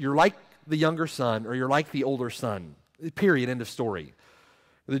Christ, you're like the younger son or you're like the older son. Period. End of story.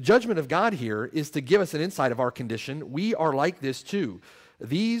 The judgment of God here is to give us an insight of our condition. We are like this too.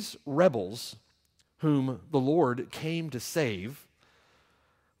 These rebels whom the Lord came to save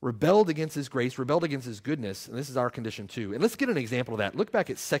rebelled against his grace, rebelled against his goodness, and this is our condition too. And let's get an example of that. Look back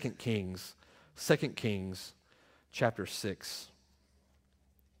at 2 Kings chapter 6.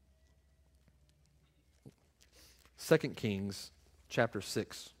 2 Kings chapter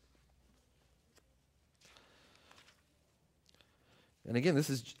 6. And again, this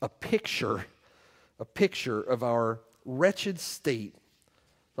is a picture of our wretched state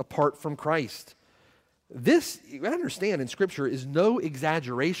apart from Christ. This, you understand in Scripture, is no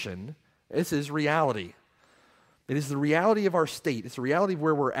exaggeration. This is reality. It is the reality of our state. It's the reality of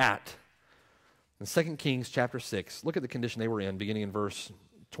where we're at. In 2 Kings chapter 6, look at the condition they were in, beginning in verse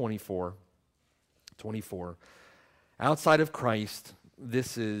 24. Outside of Christ,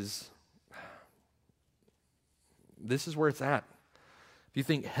 this is where it's at. If you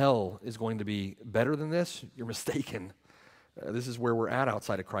think hell is going to be better than this, you're mistaken. This is where we're at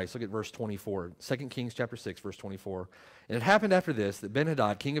outside of Christ. Look at verse 24. 2 Kings chapter 6, verse 24. And it happened after this that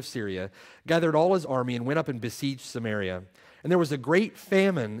Ben-Hadad, king of Syria, gathered all his army and went up and besieged Samaria. And there was a great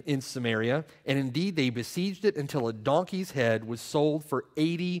famine in Samaria, and indeed they besieged it until a donkey's head was sold for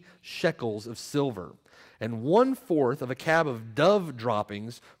 80 shekels of silver, and 1/4 of a cab of dove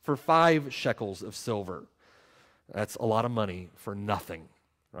droppings for 5 shekels of silver. That's a lot of money for nothing,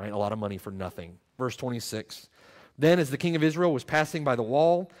 right? A lot of money for nothing. Verse 26. Then as the king of Israel was passing by the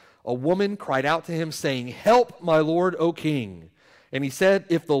wall, a woman cried out to him, saying, "Help, my lord, O king." And he said,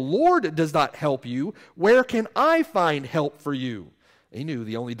 "If the Lord does not help you, where can I find help for you?" He knew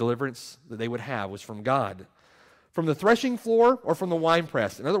the only deliverance that they would have was from God. From the threshing floor or from the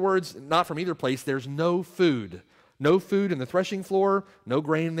winepress. In other words, not from either place. There's no food. No food in the threshing floor, no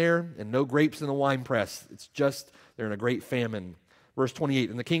grain there, and no grapes in the winepress. It's just they're in a great famine. Verse 28,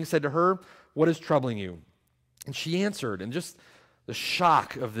 and the king said to her, "What is troubling you?" And she answered, and just the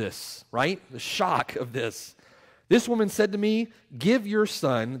shock of this, right? The shock of this. This woman said to me, "Give your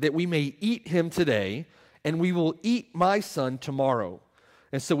son that we may eat him today, and we will eat my son tomorrow."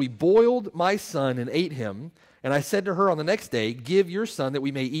 And so we boiled my son and ate him. And I said to her on the next day, "Give your son that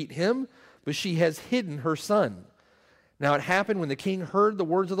we may eat him." But she has hidden her son. Now it happened when the king heard the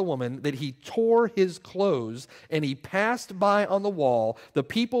words of the woman that he tore his clothes and he passed by on the wall. The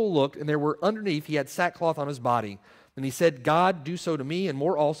people looked, and there were underneath, he had sackcloth on his body. And he said, "God, do so to me, and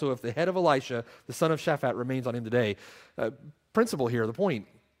more also if the head of Elisha, the son of Shaphat, remains on him today." Principle here, the point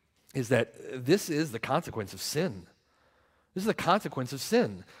is that this is the consequence of sin. This is the consequence of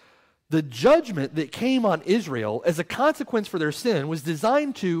sin. The judgment that came on Israel as a consequence for their sin was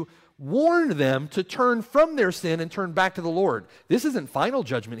designed to warn them to turn from their sin and turn back to the Lord. This isn't final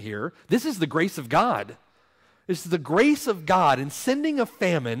judgment here. This is the grace of God. This is the grace of God in sending a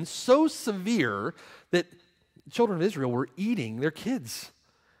famine so severe that the children of Israel were eating their kids,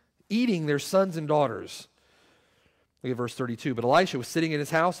 eating their sons and daughters. Look at verse 32. But Elisha was sitting in his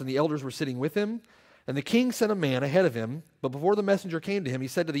house, and the elders were sitting with him. And the king sent a man ahead of him, but before the messenger came to him, he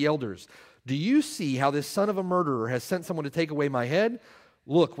said to the elders, "Do you see how this son of a murderer has sent someone to take away my head?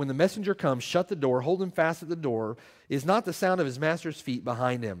 Look, when the messenger comes, shut the door, hold him fast at the door. Is not the sound of his master's feet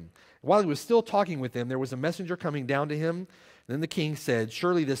behind him?" While he was still talking with them, there was a messenger coming down to him. And then the king said,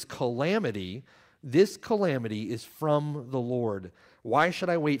 "Surely this calamity is from the Lord. Why should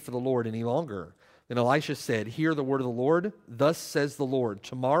I wait for the Lord any longer?" Then Elisha said, "Hear the word of the Lord. Thus says the Lord,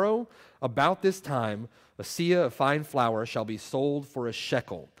 tomorrow, about this time, a seah of fine flour shall be sold for a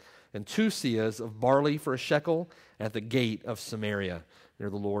shekel, and 2 seahs of barley for a shekel at the gate of Samaria." There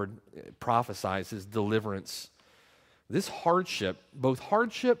the Lord prophesies his deliverance. This hardship, both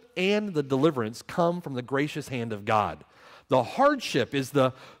hardship and the deliverance, come from the gracious hand of God. The hardship is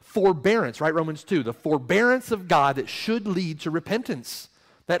the forbearance, right? Romans 2, the forbearance of God that should lead to repentance.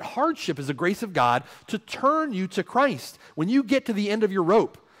 That hardship is the grace of God to turn you to Christ. When you get to the end of your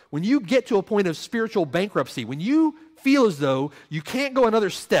rope, when you get to a point of spiritual bankruptcy, when you feel as though you can't go another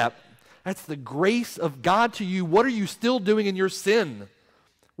step, that's the grace of God to you. What are you still doing in your sin?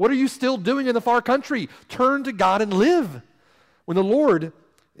 What are you still doing in the far country? Turn to God and live. When the Lord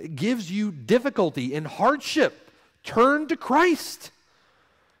gives you difficulty and hardship, turn to Christ.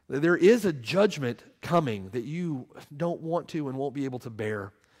 There is a judgment coming that you don't want to and won't be able to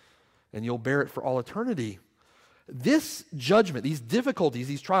bear, and you'll bear it for all eternity. This judgment, these difficulties,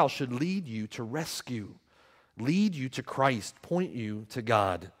 these trials should lead you to rescue, lead you to Christ, point you to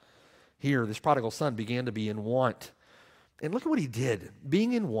God. Here, this prodigal son began to be in want. And look at what he did.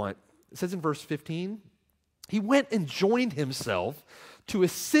 Being in want, it says in verse 15, he went and joined himself to a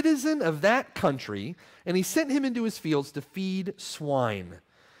citizen of that country, and he sent him into his fields to feed swine.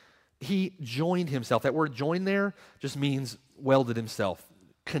 He joined himself. That word join there just means welded himself,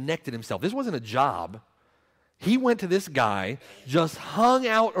 connected himself. This wasn't a job. He went to this guy, just hung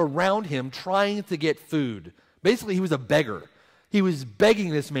out around him trying to get food. Basically, he was a beggar. He was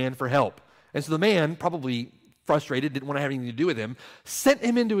begging this man for help. And so the man, probably frustrated, didn't want to have anything to do with him, sent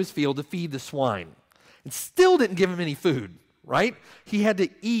him into his field to feed the swine. And still didn't give him any food, right? He had to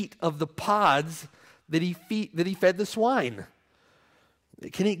eat of the pods that he fed the swine.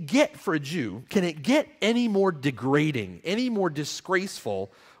 Can it get, for a Jew, can it get any more degrading, any more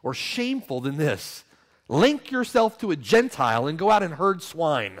disgraceful or shameful than this? Link yourself to a Gentile and go out and herd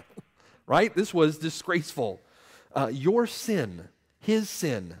swine, right? This was disgraceful. Your sin, his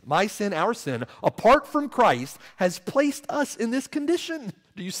sin, my sin, our sin, apart from Christ, has placed us in this condition.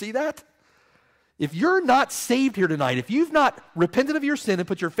 Do you see that? If you're not saved here tonight, if you've not repented of your sin and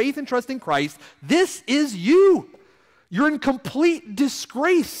put your faith and trust in Christ, this is you. You're in complete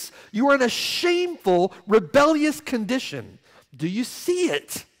disgrace. You are in a shameful, rebellious condition. Do you see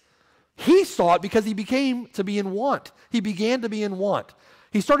it? He saw it because he began to be in want. He began to be in want.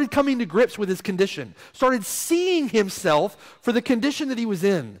 He started coming to grips with his condition, started seeing himself for the condition that he was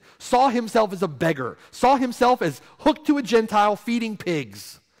in, saw himself as a beggar, saw himself as hooked to a Gentile feeding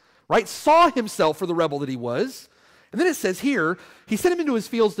pigs, right? Saw himself for the rebel that he was. And then it says here, he sent him into his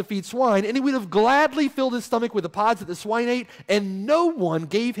fields to feed swine, and he would have gladly filled his stomach with the pods that the swine ate, and no one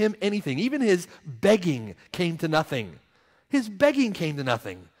gave him anything. Even his begging came to nothing. His begging came to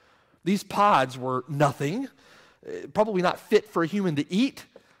nothing. These pods were nothing, probably not fit for a human to eat.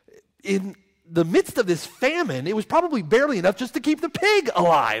 In the midst of this famine, it was probably barely enough just to keep the pig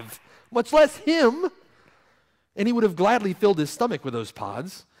alive, much less him. And he would have gladly filled his stomach with those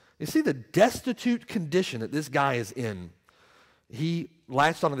pods. You see the destitute condition that this guy is in. He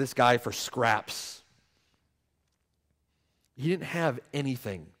latched onto this guy for scraps. He didn't have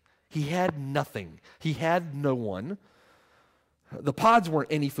anything. He had nothing. He had no one. The pods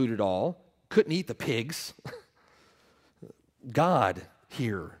weren't any food at all. Couldn't eat the pigs. God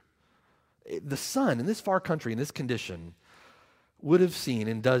here, the son in this far country, in this condition, would have seen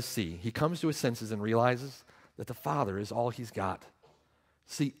and does see. He comes to his senses and realizes that the Father is all he's got.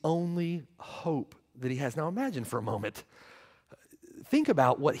 It's the only hope that he has. Now imagine for a moment. Think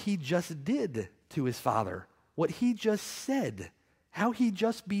about what he just did to his father, what he just said, how he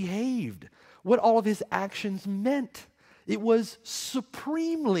just behaved, what all of his actions meant. It was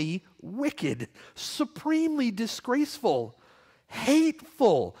supremely wicked, supremely disgraceful,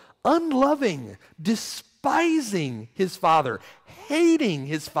 hateful, unloving, despising his father, hating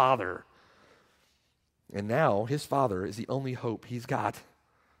his father. And now his father is the only hope he's got.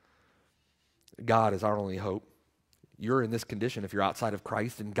 God is our only hope. You're in this condition if you're outside of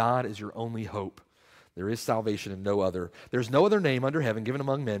Christ, and God is your only hope. There is salvation in no other. There's no other name under heaven given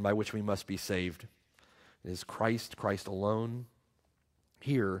among men by which we must be saved. It is Christ, Christ alone.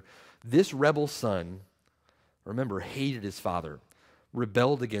 Here, this rebel son, remember, hated his father,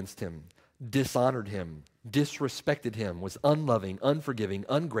 rebelled against him, dishonored him, disrespected him, was unloving, unforgiving,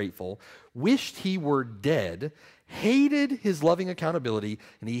 ungrateful, wished he were dead, hated his loving accountability,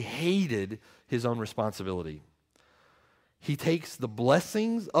 and he hated his own responsibility. He takes the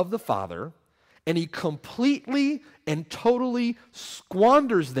blessings of the Father and he completely and totally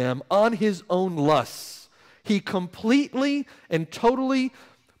squanders them on his own lusts. He completely and totally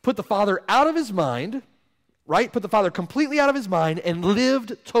put the Father out of his mind, right? Put the Father completely out of his mind and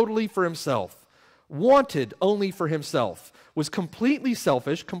lived totally for himself. Wanted only for himself. Was completely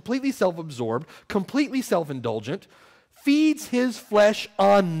selfish, completely self-absorbed, completely self-indulgent. Feeds his flesh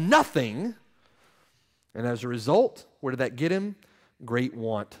on nothing. And as a result, where did that get him? Great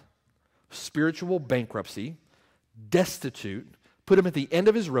want. Spiritual bankruptcy. Destitute. Put him at the end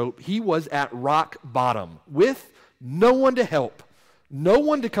of his rope. He was at rock bottom with no one to help, no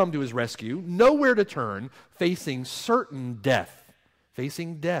one to come to his rescue, nowhere to turn, facing certain death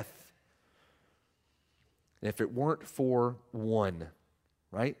facing death. And if it weren't for one,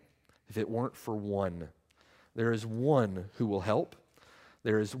 right? If it weren't for one, there is one who will help.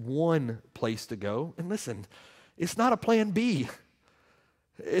 There is one place to go. And listen, it's not a plan B.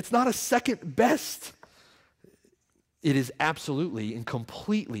 It's not a second best. It is absolutely and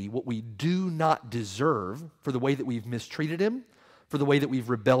completely what we do not deserve for the way that we've mistreated him, for the way that we've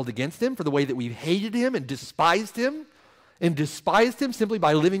rebelled against him, for the way that we've hated him and despised him simply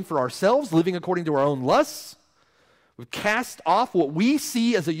by living for ourselves, living according to our own lusts. We've cast off what we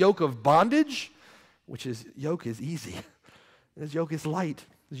see as a yoke of bondage, which is yoke is easy. His yoke is light.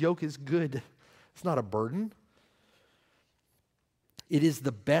 His yoke is good. It's not a burden. It is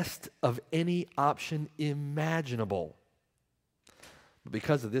the best of any option imaginable. But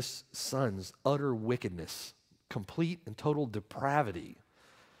because of this son's utter wickedness, complete and total depravity,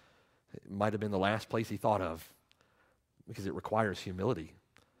 it might have been the last place he thought of, because it requires humility.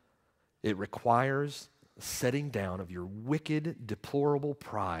 It requires setting down of your wicked, deplorable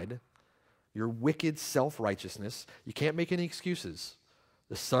pride, your wicked self-righteousness. You can't make any excuses.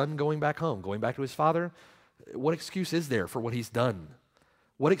 The son going back home, going back to his father, what excuse is there for what he's done?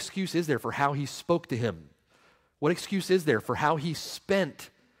 What excuse is there for how he spoke to him? What excuse is there for how he spent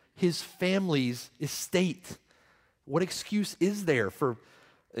his family's estate? What excuse is there for,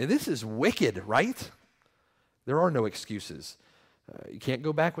 this is wicked, right? There are no excuses. You can't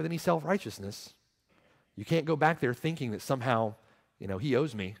go back with any self-righteousness. You can't go back there thinking that somehow, he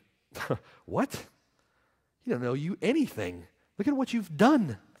owes me. What? He doesn't owe you anything. Look at what you've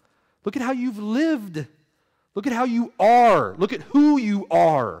done. Look at how you've lived. Look at how you are. Look at who you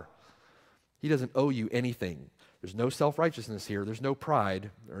are. He doesn't owe you anything. There's no self-righteousness here. There's no pride.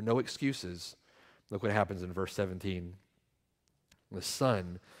 There are no excuses. Look what happens in verse 17. The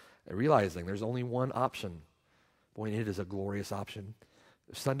son, realizing there's only one option. Boy, it is a glorious option.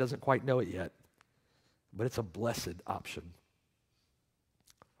 The son doesn't quite know it yet, but it's a blessed option.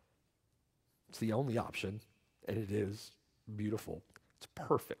 It's the only option, and it is beautiful. It's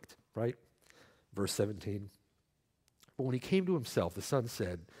perfect, right? Verse 17. But when he came to himself, the son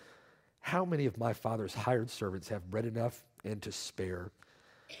said, how many of my father's hired servants have bread enough and to spare?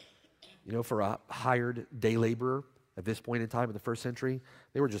 For a hired day laborer at this point in time in the first century,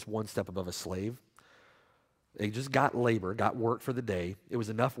 they were just one step above a slave. They just got labor, got work for the day. It was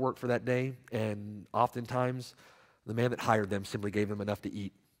enough work for that day, and oftentimes the man that hired them simply gave them enough to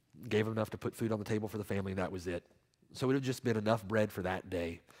eat, gave them enough to put food on the table for the family, and that was it. So it had just been enough bread for that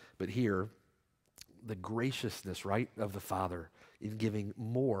day. But here, the graciousness, right, of the Father in giving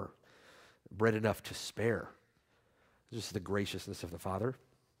more, bread enough to spare. Just the graciousness of the Father.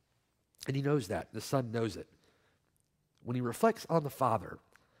 And he knows that. The Son knows it. When he reflects on the Father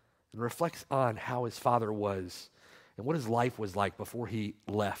and reflects on how his Father was and what his life was like before he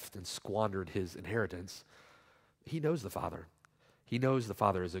left and squandered his inheritance, he knows the Father. He knows the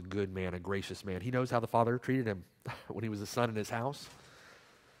Father is a good man, a gracious man. He knows how the Father treated him when he was a son in his house.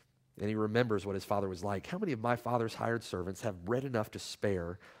 And he remembers what his father was like. How many of my father's hired servants have bread enough to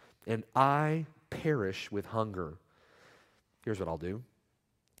spare, and I perish with hunger? Here's what I'll do.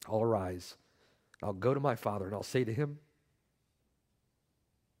 I'll arise. I'll go to my father, and I'll say to him,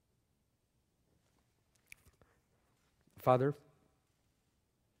 Father,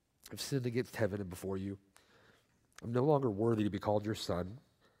 I've sinned against heaven and before you. I'm no longer worthy to be called your son.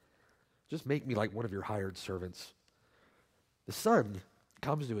 Just make me like one of your hired servants. The son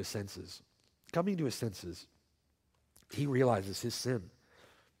comes to his senses. Coming to his senses, he realizes his sin.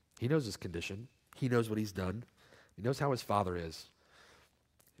 He knows his condition. He knows what he's done. He knows how his father is.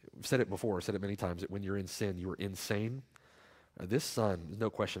 I've said it before, I've said it many times, that when you're in sin, you are insane. This son, there's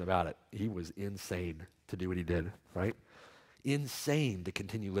no question about it, he was insane to do what he did, right? Insane to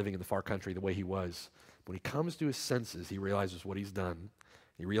continue living in the far country the way he was. When he comes to his senses, he realizes what he's done.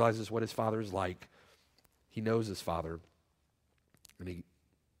 He realizes what his father is like. He knows his father. And he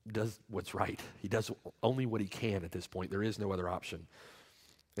does what's right. He does only what he can at this point. There is no other option.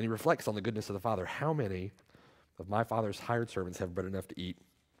 And he reflects on the goodness of the Father. How many of my father's hired servants have bread enough to eat?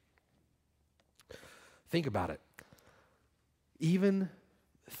 Think about it. Even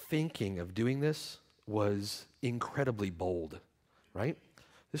thinking of doing this was incredibly bold, right?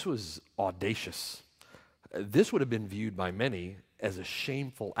 This was audacious. This would have been viewed by many as a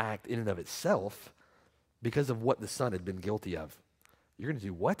shameful act in and of itself because of what the son had been guilty of. You're going to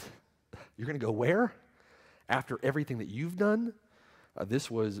do what? You're going to go where? After everything that you've done? This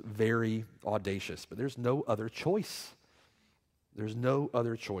was very audacious, but there's no other choice. There's no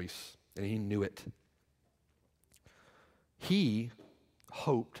other choice, and he knew it. He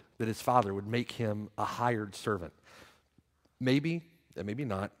hoped that his father would make him a hired servant. Maybe and maybe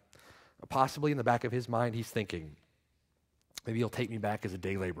not. Possibly in the back of his mind, he's thinking, maybe he'll take me back as a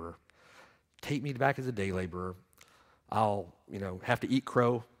day laborer. Take me back as a day laborer. I'll, have to eat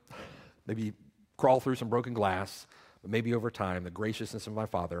crow, maybe crawl through some broken glass, but maybe over time, the graciousness of my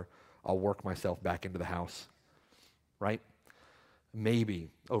Father, I'll work myself back into the house, right? Maybe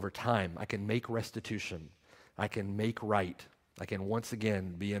over time, I can make restitution. I can make right. I can once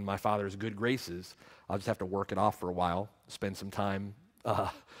again be in my Father's good graces. I'll just have to work it off for a while, spend some time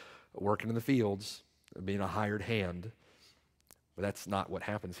working in the fields, being a hired hand. But that's not what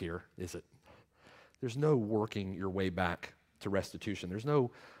happens here, is it? There's no working your way back to restitution. There's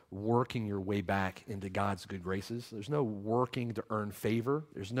no working your way back into God's good graces. There's no working to earn favor.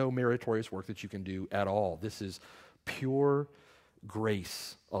 There's no meritorious work that you can do at all. This is pure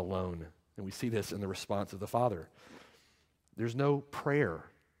grace alone. And we see this in the response of the Father. There's no prayer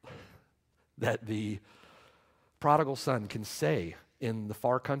that the prodigal son can say in the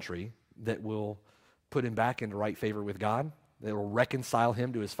far country that will put him back into right favor with God, that will reconcile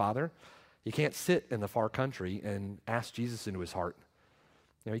him to his Father. He can't sit in the far country and ask Jesus into his heart.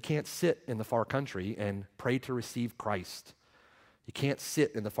 He can't sit in the far country and pray to receive Christ. He can't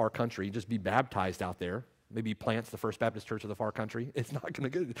sit in the far country and just be baptized out there. Maybe he plants the First Baptist Church of the far country. It's not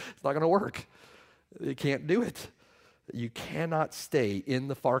going to work. You can't do it. You cannot stay in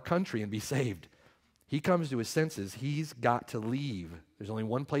the far country and be saved. He comes to his senses. He's got to leave. There's only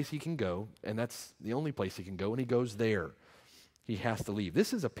one place he can go, and that's the only place he can go, and he goes there. He has to leave.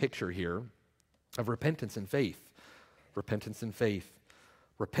 This is a picture here of repentance and faith. Repentance and faith.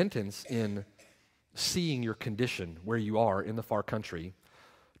 Repentance in seeing your condition where you are in the far country,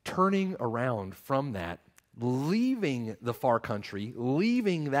 turning around from that, leaving the far country,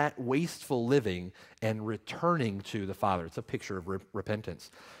 leaving that wasteful living, and returning to the Father. It's a picture of repentance.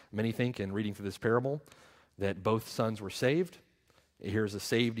 Many think in reading through this parable that both sons were saved. Here's a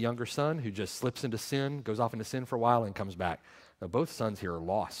saved younger son who just slips into sin, goes off into sin for a while, and comes back. Now, both sons here are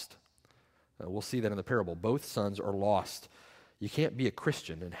lost. We'll see that in the parable. Both sons are lost. You can't be a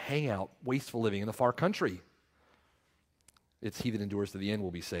Christian and hang out wasteful living in the far country. It's he that endures to the end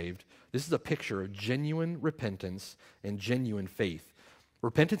will be saved. This is a picture of genuine repentance and genuine faith.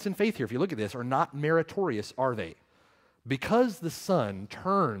 Repentance and faith here, if you look at this, are not meritorious, are they? Because the son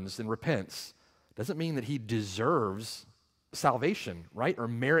turns and repents, doesn't mean that he deserves salvation, right? Or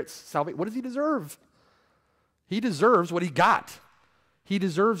merits salvation. What does he deserve? He deserves what he got. He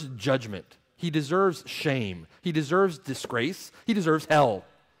deserves judgment. He deserves shame. He deserves disgrace. He deserves hell.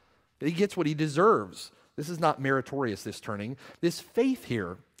 He gets what he deserves. This is not meritorious, this turning. This faith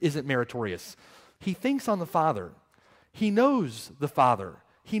here isn't meritorious. He thinks on the Father. He knows the Father.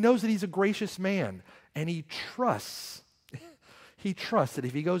 He knows that he's a gracious man, and he trusts. He trusts that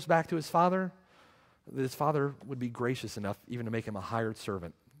if he goes back to his Father, that his Father would be gracious enough even to make him a hired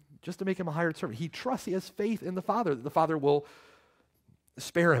servant. Just to make him a hired servant. He trusts, he has faith in the Father, that the Father will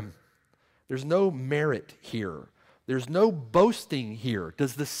spare him. There's no merit here. There's no boasting here.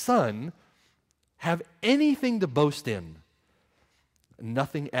 Does the Son have anything to boast in?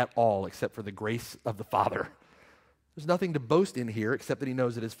 Nothing at all except for the grace of the Father. There's nothing to boast in here except that he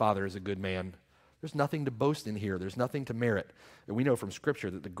knows that his Father is a good man. There's nothing to boast in here. There's nothing to merit. And we know from Scripture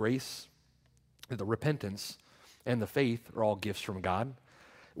that the grace, the repentance, and the faith are all gifts from God.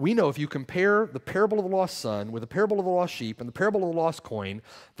 We know if you compare the parable of the lost son with the parable of the lost sheep and the parable of the lost coin,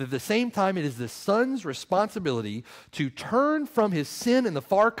 that at the same time it is the son's responsibility to turn from his sin in the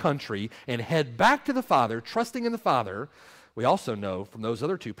far country and head back to the Father, trusting in the Father. We also know from those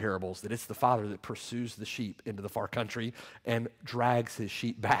other two parables that it's the Father that pursues the sheep into the far country and drags his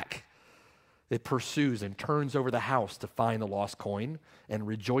sheep back. It pursues and turns over the house to find the lost coin and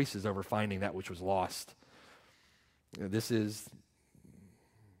rejoices over finding that which was lost. This is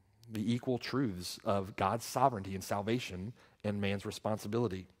the equal truths of God's sovereignty and salvation and man's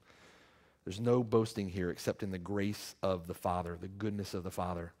responsibility. There's no boasting here except in the grace of the Father, the goodness of the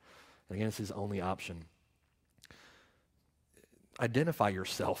Father. And again, it's his only option. Identify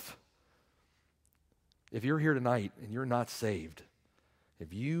yourself. If you're here tonight and you're not saved,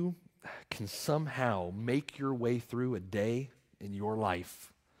 if you can somehow make your way through a day in your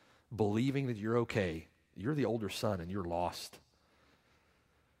life believing that you're okay, you're the older son and you're lost.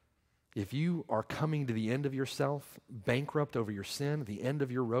 If you are coming to the end of yourself, bankrupt over your sin, the end of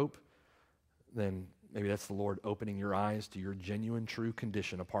your rope, then maybe that's the Lord opening your eyes to your genuine, true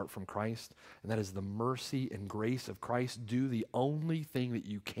condition apart from Christ. And that is the mercy and grace of Christ. Do the only thing that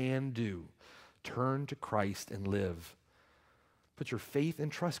you can do. Turn to Christ and live. Put your faith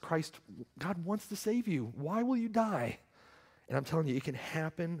and trust Christ. God wants to save you. Why will you die? And I'm telling you, it can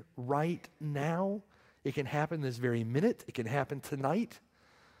happen right now. It can happen this very minute. It can happen tonight.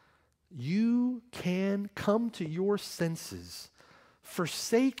 You can come to your senses,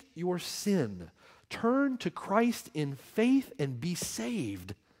 forsake your sin, turn to Christ in faith and be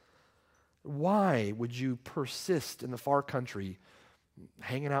saved. Why would you persist in the far country,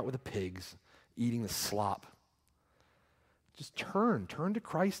 hanging out with the pigs, eating the slop? Just turn to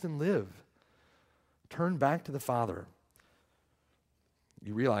Christ and live. Turn back to the Father.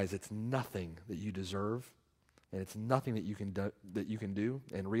 You realize it's nothing that you deserve, and it's nothing that you can do,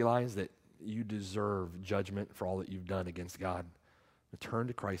 and realize that you deserve judgment for all that you've done against God. Turn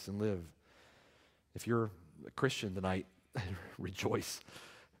to Christ and live. If you're a Christian tonight, rejoice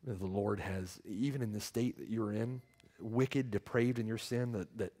that the Lord has, even in the state that you're in, wicked, depraved in your sin,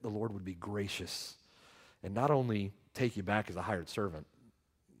 that the Lord would be gracious and not only take you back as a hired servant.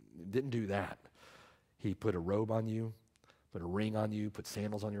 He didn't do that. He put a robe on you, put a ring on you, put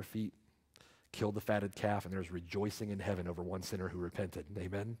sandals on your feet, killed the fatted calf, and there's rejoicing in heaven over one sinner who repented.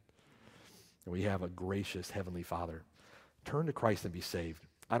 Amen? And we have a gracious Heavenly Father. Turn to Christ and be saved.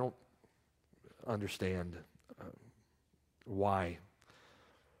 I don't understand why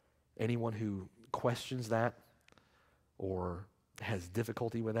anyone who questions that or has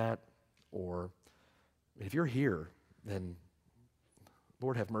difficulty with that, or if you're here, then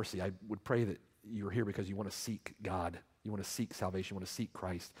Lord have mercy. I would pray that you're here because you want to seek God. You want to seek salvation. You want to seek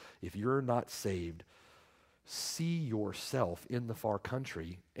Christ. If you're not saved, see yourself in the far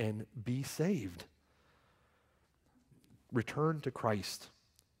country and be saved. Return to Christ.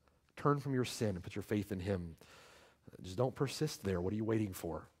 Turn from your sin and put your faith in Him. Just don't persist there. What are you waiting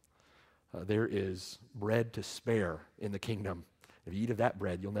for? There is bread to spare in the kingdom. If you eat of that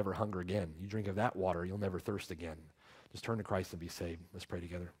bread, you'll never hunger again. You drink of that water, you'll never thirst again. Just turn to Christ and be saved. Let's pray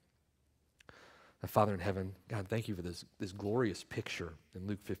together. Father in heaven, God, thank you for this glorious picture in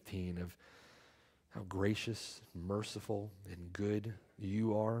Luke 15 of how gracious, merciful, and good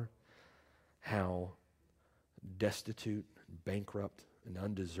you are, how destitute, bankrupt, and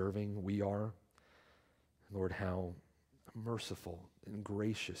undeserving we are. Lord, how merciful and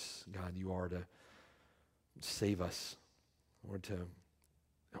gracious, God, you are to save us, Lord, to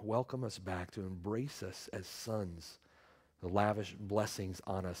welcome us back, to embrace us as sons, to lavish blessings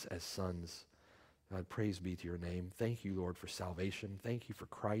on us as sons. God, praise be to your name. Thank you, Lord, for salvation. Thank you for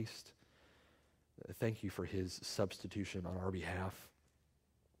Christ. Thank you for his substitution on our behalf.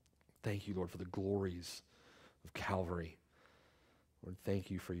 Thank you, Lord, for the glories of Calvary. Lord,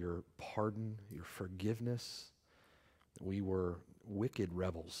 thank you for your pardon, your forgiveness. We were wicked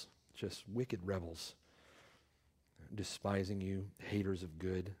rebels, just wicked rebels, despising you, haters of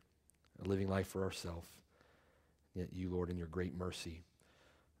good, living life for ourselves. Yet you, Lord, in your great mercy,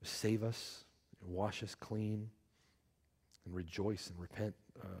 save us, wash us clean, and rejoice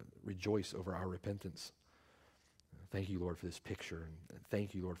over our repentance. Thank you, Lord, for this picture, and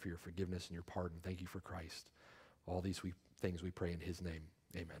thank you, Lord, for your forgiveness and your pardon. Thank you for Christ. All these things we pray in his name.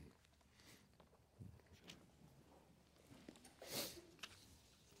 Amen.